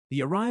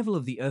 The arrival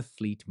of the Earth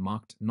fleet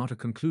marked not a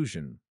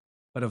conclusion,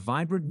 but a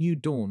vibrant new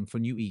dawn for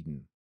New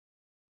Eden.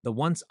 The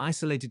once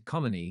isolated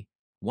colony,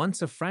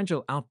 once a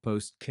fragile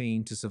outpost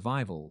keen to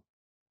survival,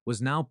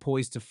 was now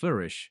poised to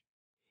flourish,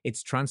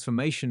 its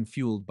transformation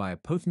fueled by a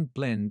potent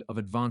blend of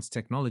advanced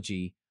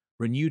technology,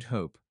 renewed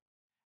hope,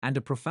 and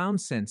a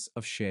profound sense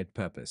of shared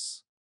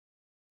purpose.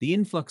 The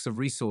influx of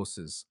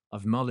resources,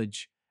 of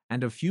knowledge,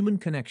 and of human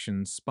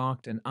connections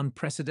sparked an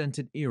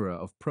unprecedented era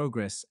of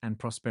progress and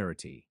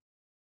prosperity.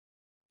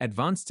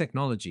 Advanced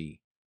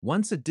technology,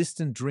 once a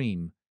distant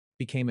dream,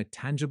 became a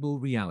tangible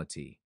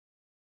reality.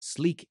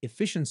 Sleek,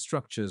 efficient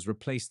structures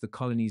replaced the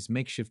colony's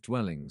makeshift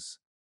dwellings,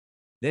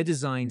 their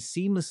design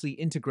seamlessly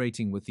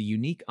integrating with the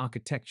unique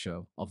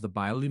architecture of the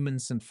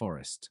bioluminescent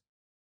forest.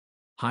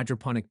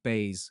 Hydroponic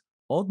bays,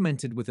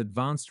 augmented with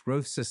advanced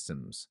growth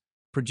systems,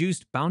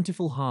 produced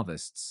bountiful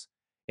harvests,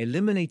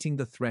 eliminating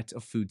the threat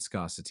of food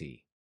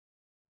scarcity.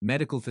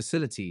 Medical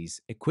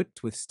facilities,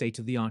 equipped with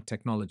state-of-the-art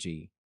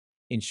technology,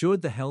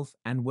 ensured the health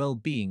and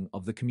well-being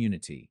of the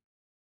community.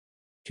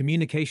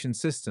 Communication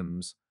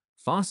systems,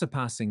 far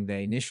surpassing their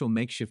initial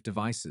makeshift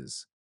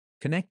devices,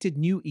 connected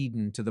New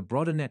Eden to the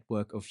broader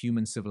network of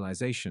human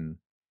civilization,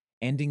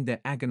 ending their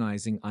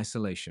agonizing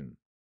isolation.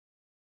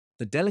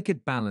 The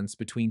delicate balance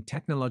between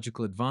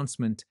technological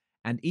advancement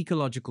and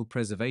ecological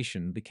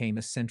preservation became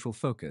a central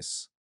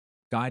focus,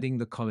 guiding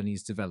the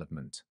colony's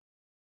development.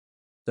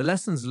 The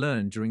lessons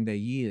learned during their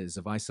years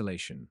of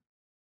isolation,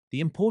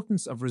 the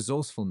importance of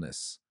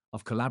resourcefulness,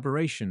 of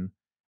collaboration,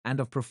 and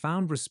of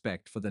profound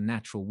respect for the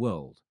natural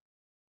world,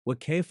 were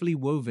carefully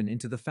woven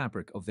into the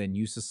fabric of their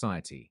new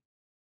society.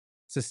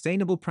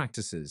 Sustainable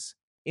practices,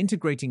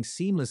 integrating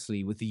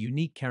seamlessly with the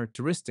unique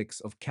characteristics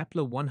of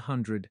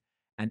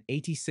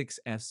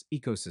Kepler-186f's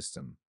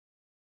ecosystem,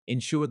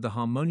 ensured the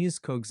harmonious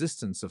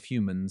coexistence of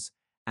humans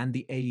and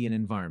the alien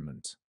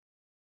environment.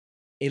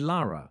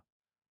 Ilara,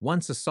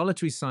 once a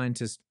solitary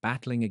scientist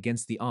battling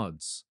against the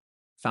odds,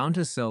 found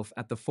herself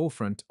at the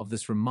forefront of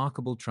this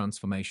remarkable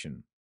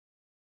transformation.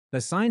 Her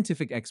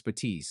scientific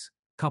expertise,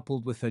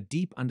 coupled with her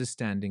deep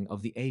understanding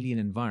of the alien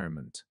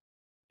environment,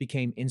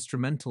 became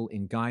instrumental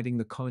in guiding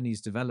the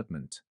colony's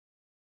development,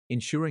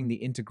 ensuring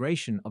the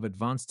integration of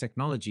advanced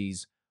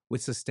technologies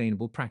with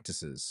sustainable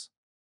practices.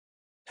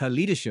 Her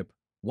leadership,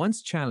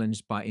 once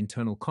challenged by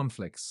internal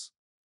conflicts,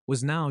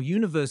 was now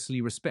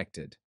universally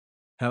respected,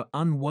 her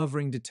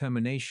unwavering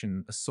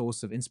determination a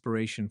source of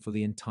inspiration for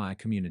the entire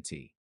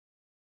community.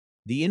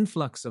 The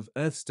influx of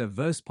Earth's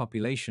diverse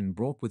population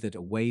brought with it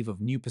a wave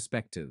of new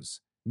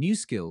perspectives, new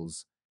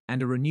skills,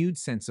 and a renewed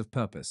sense of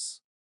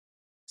purpose.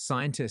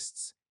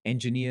 Scientists,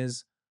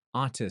 engineers,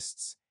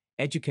 artists,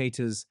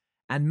 educators,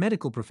 and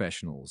medical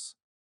professionals,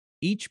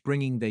 each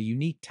bringing their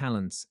unique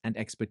talents and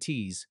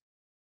expertise,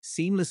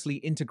 seamlessly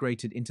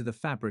integrated into the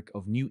fabric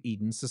of New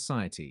Eden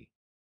society.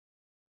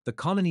 The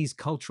colony's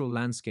cultural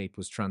landscape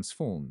was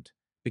transformed,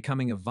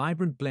 becoming a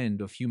vibrant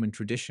blend of human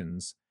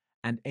traditions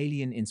and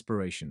alien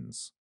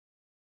inspirations.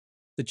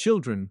 The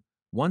children,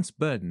 once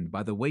burdened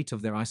by the weight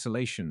of their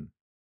isolation,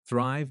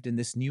 thrived in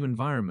this new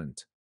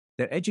environment,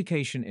 their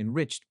education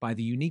enriched by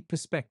the unique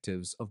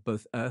perspectives of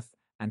both Earth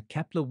and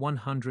Kepler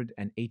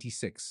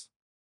 186.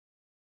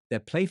 Their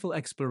playful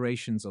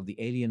explorations of the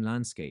alien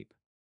landscape,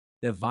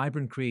 their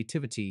vibrant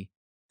creativity,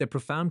 their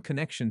profound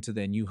connection to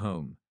their new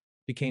home,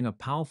 became a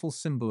powerful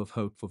symbol of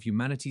hope for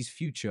humanity's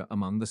future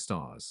among the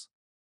stars.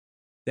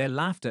 Their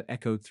laughter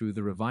echoed through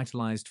the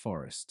revitalized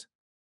forest,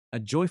 a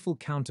joyful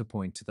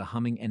counterpoint to the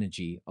humming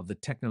energy of the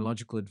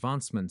technological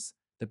advancements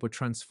that were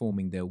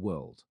transforming their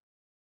world.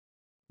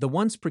 The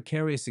once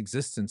precarious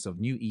existence of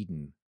New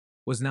Eden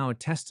was now a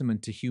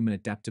testament to human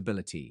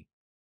adaptability,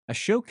 a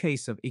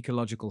showcase of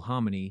ecological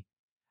harmony,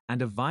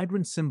 and a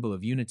vibrant symbol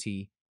of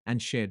unity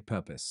and shared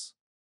purpose.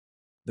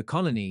 The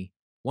colony,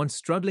 once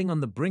struggling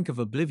on the brink of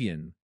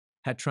oblivion,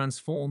 had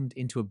transformed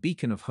into a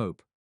beacon of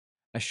hope,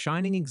 a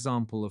shining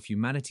example of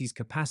humanity's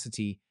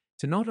capacity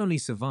to not only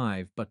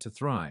survive but to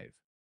thrive,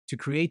 to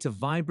create a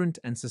vibrant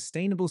and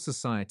sustainable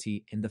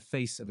society in the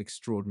face of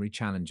extraordinary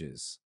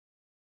challenges.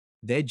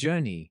 Their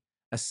journey,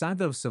 a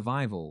saga of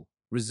survival,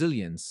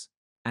 resilience,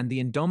 and the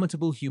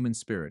indomitable human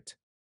spirit,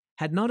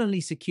 had not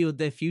only secured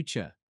their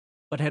future,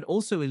 but had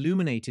also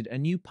illuminated a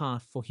new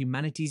path for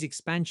humanity's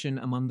expansion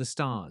among the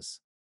stars.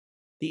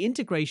 The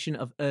integration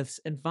of Earth's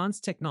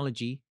advanced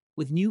technology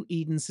with New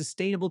Eden's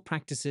sustainable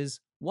practices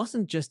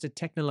wasn't just a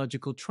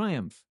technological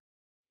triumph.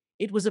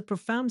 It was a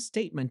profound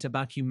statement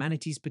about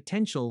humanity's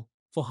potential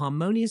for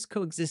harmonious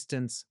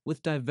coexistence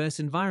with diverse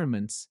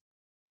environments,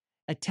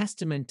 a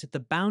testament to the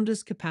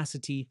boundless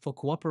capacity for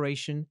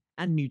cooperation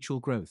and mutual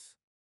growth.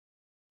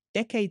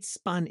 Decades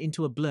spun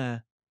into a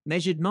blur,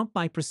 measured not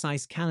by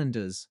precise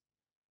calendars,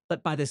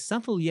 but by the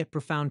subtle yet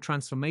profound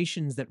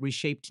transformations that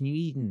reshaped New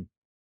Eden.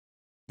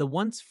 The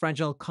once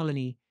fragile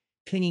colony,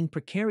 clinging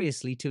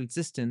precariously to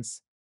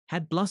existence,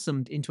 had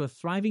blossomed into a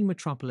thriving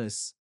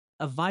metropolis,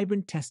 a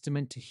vibrant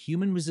testament to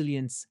human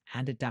resilience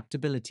and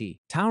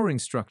adaptability. Towering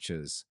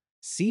structures,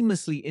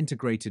 seamlessly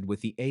integrated with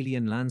the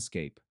alien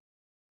landscape,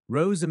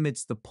 rose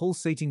amidst the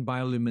pulsating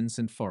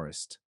bioluminescent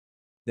forest,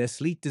 their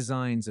sleek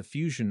designs a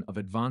fusion of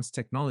advanced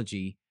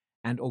technology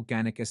and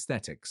organic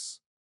aesthetics.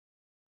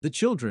 The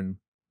children,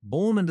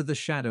 born under the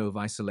shadow of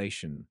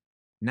isolation,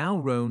 now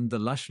roamed the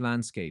lush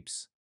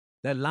landscapes,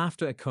 their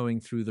laughter echoing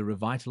through the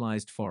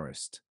revitalized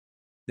forest,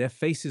 their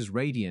faces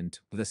radiant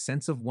with a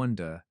sense of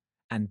wonder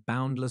and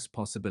boundless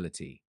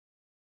possibility.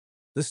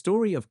 The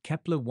story of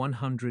Kepler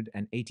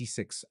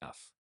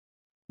 186f,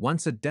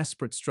 once a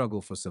desperate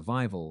struggle for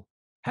survival,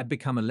 had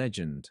become a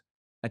legend,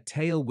 a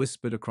tale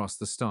whispered across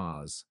the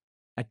stars,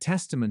 a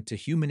testament to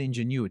human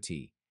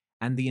ingenuity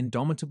and the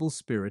indomitable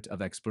spirit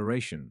of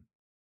exploration.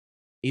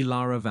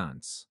 Ilara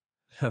Vance,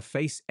 her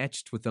face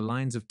etched with the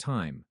lines of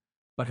time,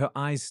 but her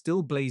eyes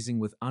still blazing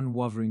with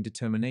unwavering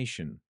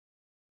determination,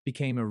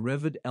 became a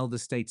revered elder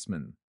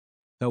statesman,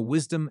 her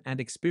wisdom and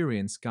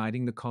experience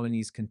guiding the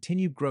colony's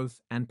continued growth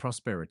and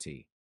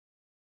prosperity.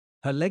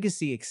 Her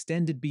legacy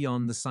extended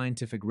beyond the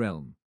scientific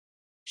realm.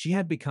 She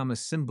had become a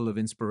symbol of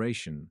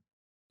inspiration,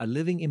 a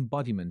living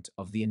embodiment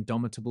of the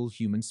indomitable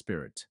human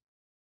spirit.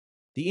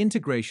 The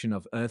integration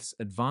of Earth's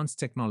advanced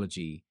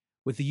technology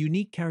with the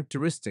unique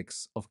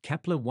characteristics of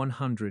Kepler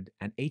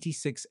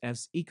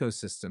 186f's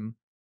ecosystem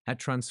had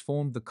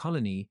transformed the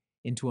colony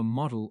into a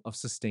model of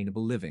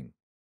sustainable living.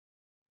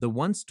 The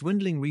once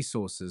dwindling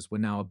resources were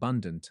now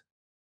abundant,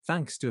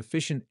 thanks to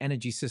efficient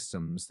energy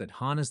systems that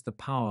harnessed the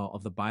power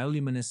of the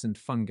bioluminescent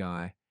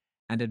fungi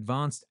and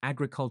advanced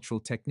agricultural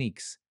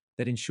techniques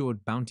that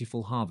ensured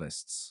bountiful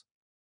harvests.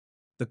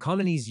 The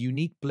colony's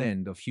unique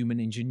blend of human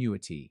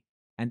ingenuity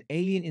and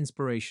alien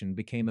inspiration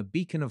became a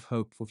beacon of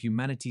hope for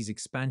humanity's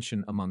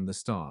expansion among the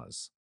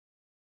stars.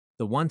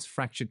 The once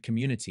fractured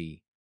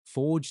community,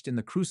 forged in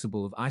the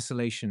crucible of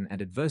isolation and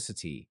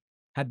adversity,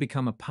 had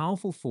become a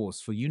powerful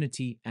force for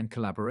unity and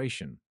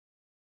collaboration.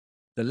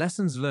 The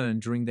lessons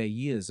learned during their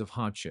years of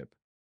hardship,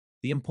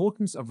 the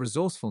importance of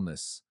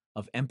resourcefulness,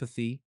 of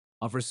empathy,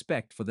 of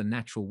respect for the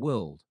natural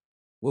world,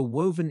 were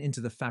woven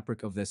into the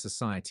fabric of their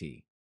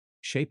society,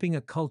 shaping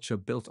a culture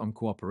built on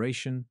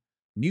cooperation,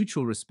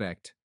 mutual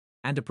respect,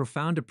 and a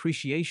profound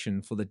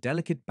appreciation for the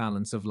delicate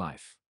balance of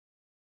life.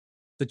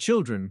 The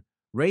children,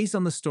 raised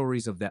on the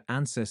stories of their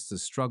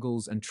ancestors'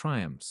 struggles and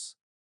triumphs,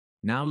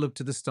 now looked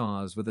to the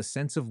stars with a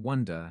sense of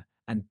wonder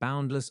and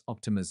boundless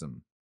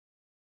optimism.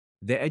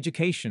 Their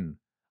education,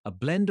 a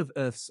blend of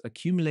Earth's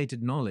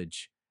accumulated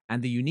knowledge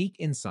and the unique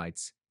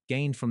insights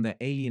gained from their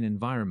alien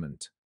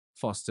environment,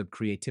 fostered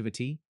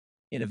creativity,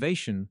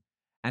 innovation,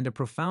 and a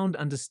profound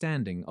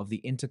understanding of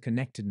the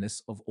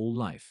interconnectedness of all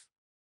life.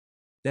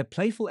 Their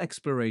playful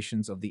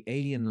explorations of the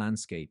alien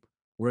landscape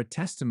were a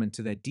testament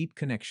to their deep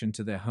connection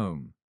to their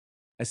home,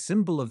 a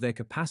symbol of their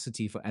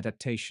capacity for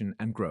adaptation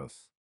and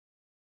growth.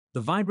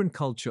 The vibrant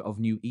culture of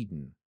New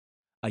Eden,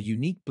 a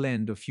unique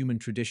blend of human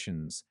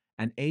traditions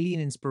and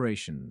alien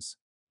inspirations,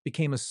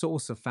 became a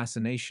source of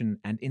fascination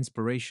and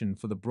inspiration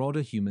for the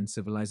broader human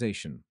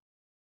civilization.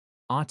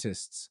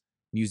 Artists,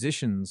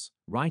 musicians,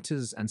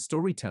 writers, and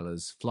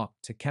storytellers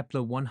flocked to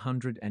Kepler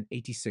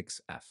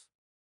 186f,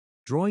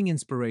 drawing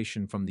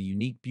inspiration from the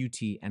unique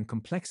beauty and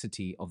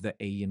complexity of the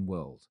alien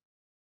world.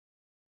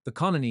 The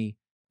colony,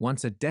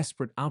 once a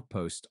desperate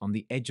outpost on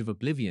the edge of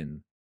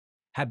oblivion,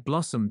 had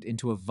blossomed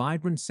into a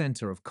vibrant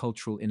center of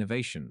cultural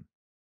innovation,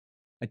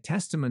 a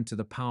testament to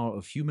the power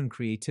of human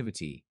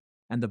creativity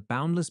and the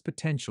boundless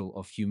potential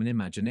of human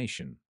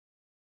imagination.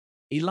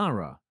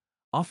 Ilara,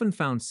 often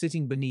found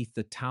sitting beneath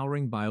the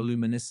towering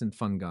bioluminescent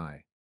fungi,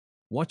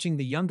 watching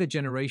the younger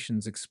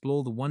generations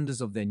explore the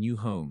wonders of their new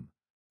home,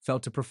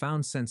 felt a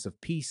profound sense of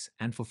peace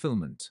and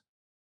fulfillment.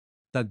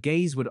 Their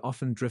gaze would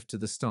often drift to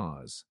the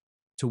stars,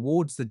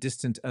 towards the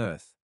distant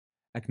Earth,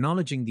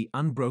 acknowledging the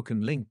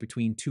unbroken link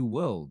between two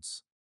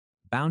worlds,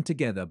 bound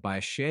together by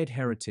a shared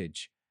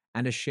heritage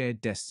and a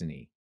shared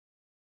destiny.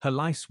 Her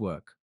life's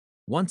work,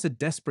 once a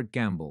desperate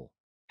gamble,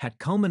 had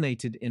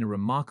culminated in a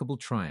remarkable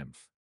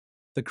triumph,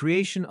 the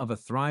creation of a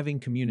thriving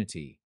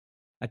community,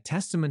 a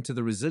testament to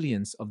the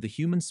resilience of the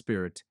human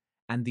spirit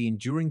and the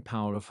enduring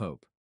power of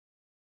hope.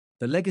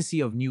 The legacy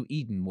of New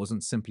Eden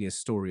wasn't simply a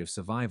story of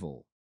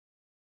survival.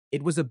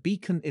 It was a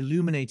beacon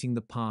illuminating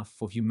the path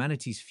for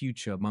humanity's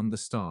future among the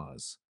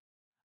stars,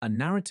 a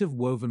narrative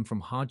woven from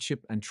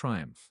hardship and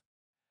triumph,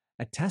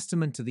 a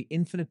testament to the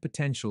infinite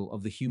potential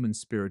of the human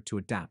spirit to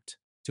adapt,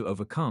 to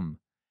overcome,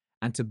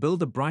 and to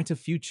build a brighter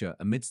future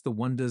amidst the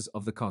wonders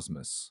of the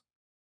cosmos.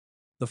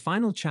 The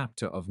final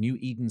chapter of New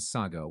Eden's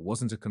saga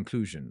wasn't a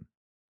conclusion,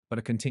 but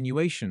a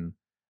continuation,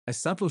 a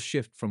subtle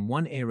shift from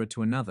one era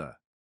to another,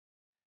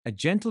 a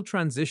gentle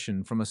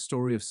transition from a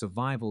story of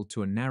survival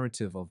to a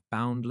narrative of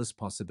boundless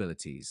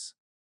possibilities.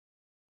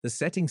 The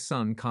setting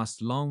sun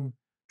cast long,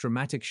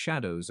 dramatic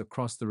shadows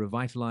across the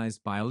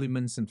revitalized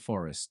bioluminescent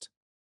forest,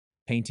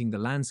 painting the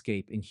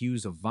landscape in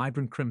hues of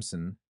vibrant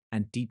crimson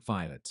and deep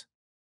violet.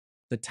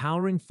 The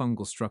towering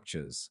fungal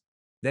structures,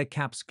 their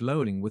caps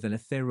glowing with an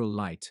ethereal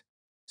light,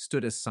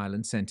 stood as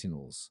silent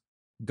sentinels,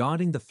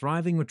 guarding the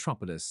thriving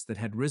metropolis that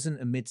had risen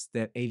amidst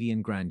their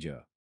alien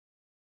grandeur.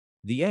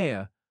 The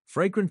air,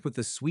 fragrant with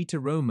the sweet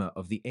aroma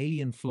of the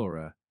alien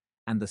flora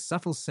and the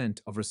subtle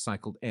scent of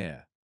recycled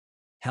air,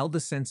 held a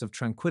sense of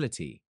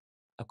tranquility,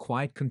 a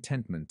quiet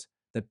contentment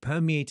that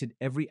permeated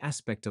every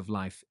aspect of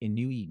life in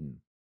New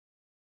Eden.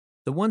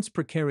 The once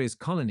precarious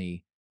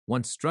colony,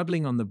 once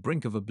struggling on the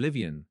brink of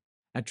oblivion,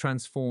 had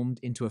transformed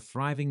into a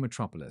thriving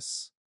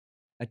metropolis,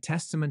 a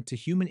testament to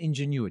human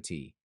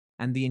ingenuity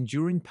and the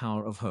enduring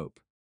power of hope.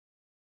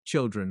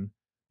 Children,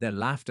 their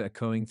laughter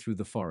echoing through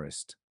the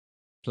forest,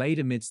 played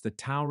amidst the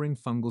towering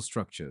fungal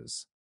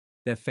structures,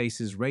 their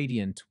faces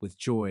radiant with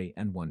joy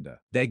and wonder.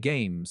 Their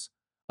games,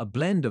 a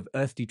blend of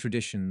earthly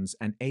traditions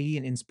and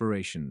alien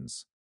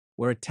inspirations,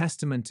 were a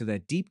testament to their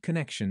deep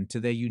connection to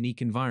their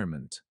unique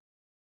environment,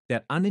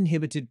 their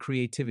uninhibited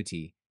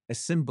creativity, a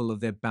symbol of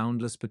their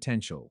boundless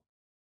potential.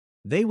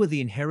 They were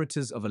the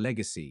inheritors of a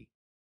legacy,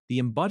 the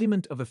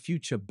embodiment of a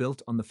future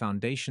built on the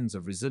foundations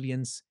of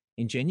resilience,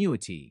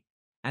 ingenuity,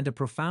 and a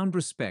profound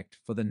respect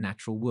for the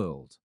natural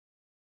world.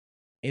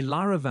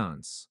 Ilara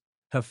Vance,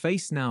 her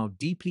face now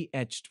deeply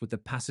etched with the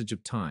passage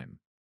of time,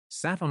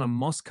 sat on a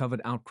moss-covered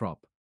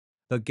outcrop,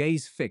 her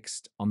gaze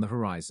fixed on the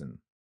horizon.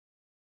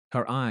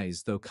 Her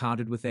eyes, though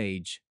clouded with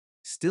age,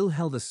 still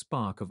held a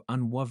spark of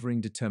unwavering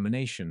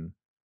determination,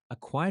 a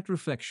quiet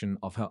reflection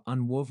of her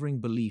unwavering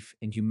belief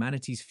in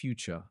humanity's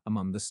future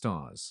among the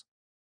stars.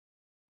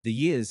 The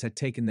years had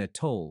taken their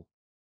toll,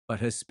 but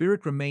her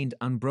spirit remained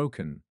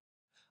unbroken,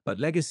 but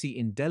legacy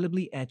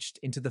indelibly etched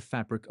into the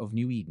fabric of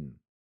New Eden.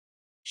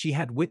 She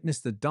had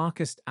witnessed the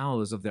darkest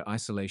hours of their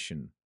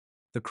isolation,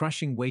 the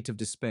crushing weight of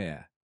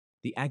despair,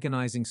 the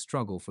agonizing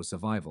struggle for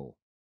survival.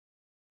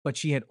 But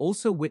she had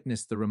also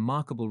witnessed the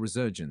remarkable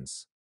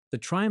resurgence, the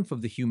triumph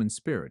of the human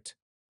spirit,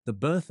 the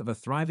birth of a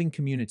thriving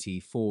community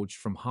forged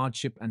from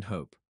hardship and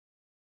hope.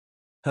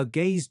 Her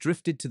gaze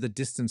drifted to the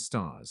distant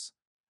stars,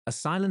 a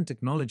silent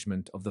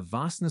acknowledgement of the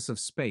vastness of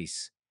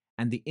space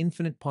and the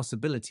infinite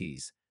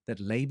possibilities that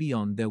lay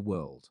beyond their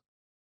world.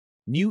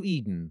 New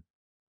Eden,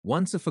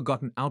 once a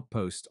forgotten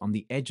outpost on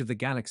the edge of the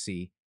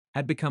galaxy,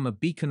 had become a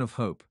beacon of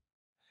hope,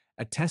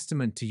 a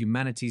testament to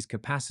humanity's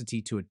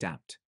capacity to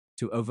adapt,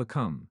 to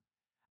overcome,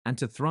 and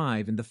to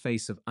thrive in the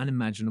face of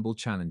unimaginable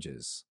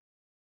challenges.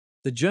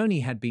 The journey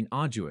had been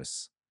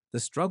arduous, the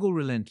struggle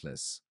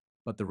relentless,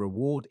 but the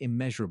reward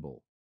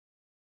immeasurable.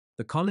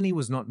 The colony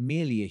was not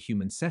merely a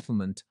human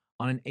settlement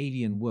on an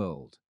alien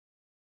world.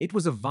 It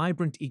was a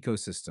vibrant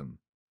ecosystem,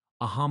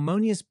 a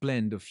harmonious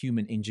blend of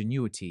human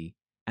ingenuity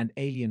and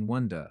alien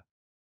wonder,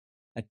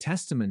 a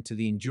testament to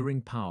the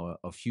enduring power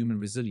of human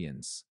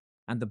resilience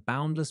and the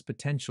boundless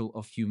potential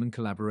of human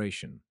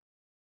collaboration.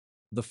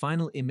 The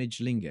final image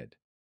lingered,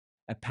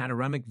 a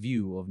panoramic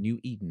view of New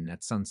Eden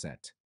at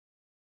sunset.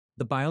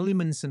 The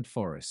bioluminescent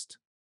forest,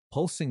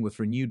 pulsing with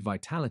renewed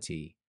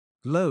vitality,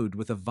 glowed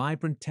with a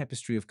vibrant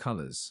tapestry of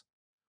colors,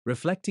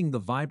 reflecting the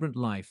vibrant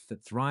life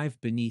that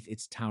thrived beneath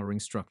its towering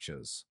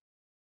structures.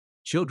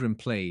 Children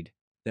played,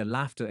 their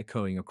laughter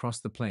echoing across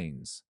the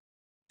plains,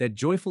 their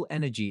joyful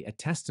energy a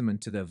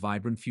testament to their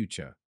vibrant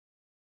future.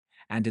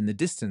 And in the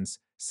distance,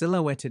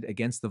 silhouetted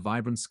against the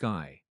vibrant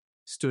sky,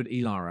 stood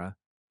Ilara,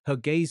 her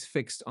gaze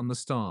fixed on the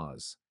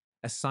stars,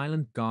 a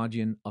silent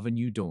guardian of a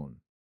new dawn.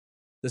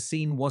 The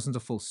scene wasn't a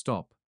full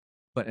stop,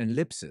 but an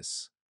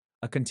ellipsis,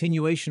 a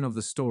continuation of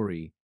the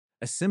story,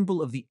 a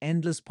symbol of the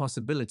endless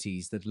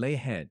possibilities that lay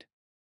ahead,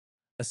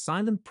 a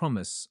silent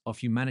promise of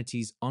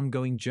humanity's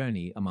ongoing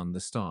journey among the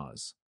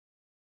stars.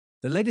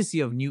 The legacy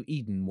of New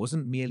Eden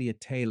wasn't merely a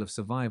tale of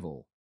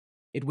survival.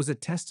 It was a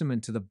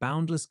testament to the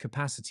boundless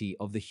capacity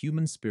of the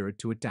human spirit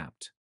to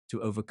adapt,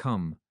 to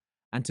overcome,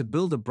 and to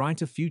build a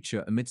brighter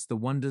future amidst the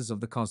wonders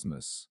of the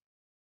cosmos.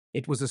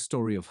 It was a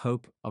story of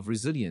hope, of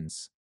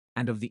resilience,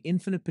 and of the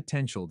infinite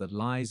potential that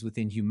lies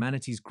within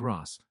humanity's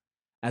grasp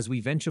as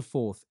we venture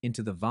forth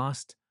into the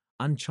vast,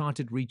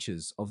 uncharted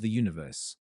reaches of the universe.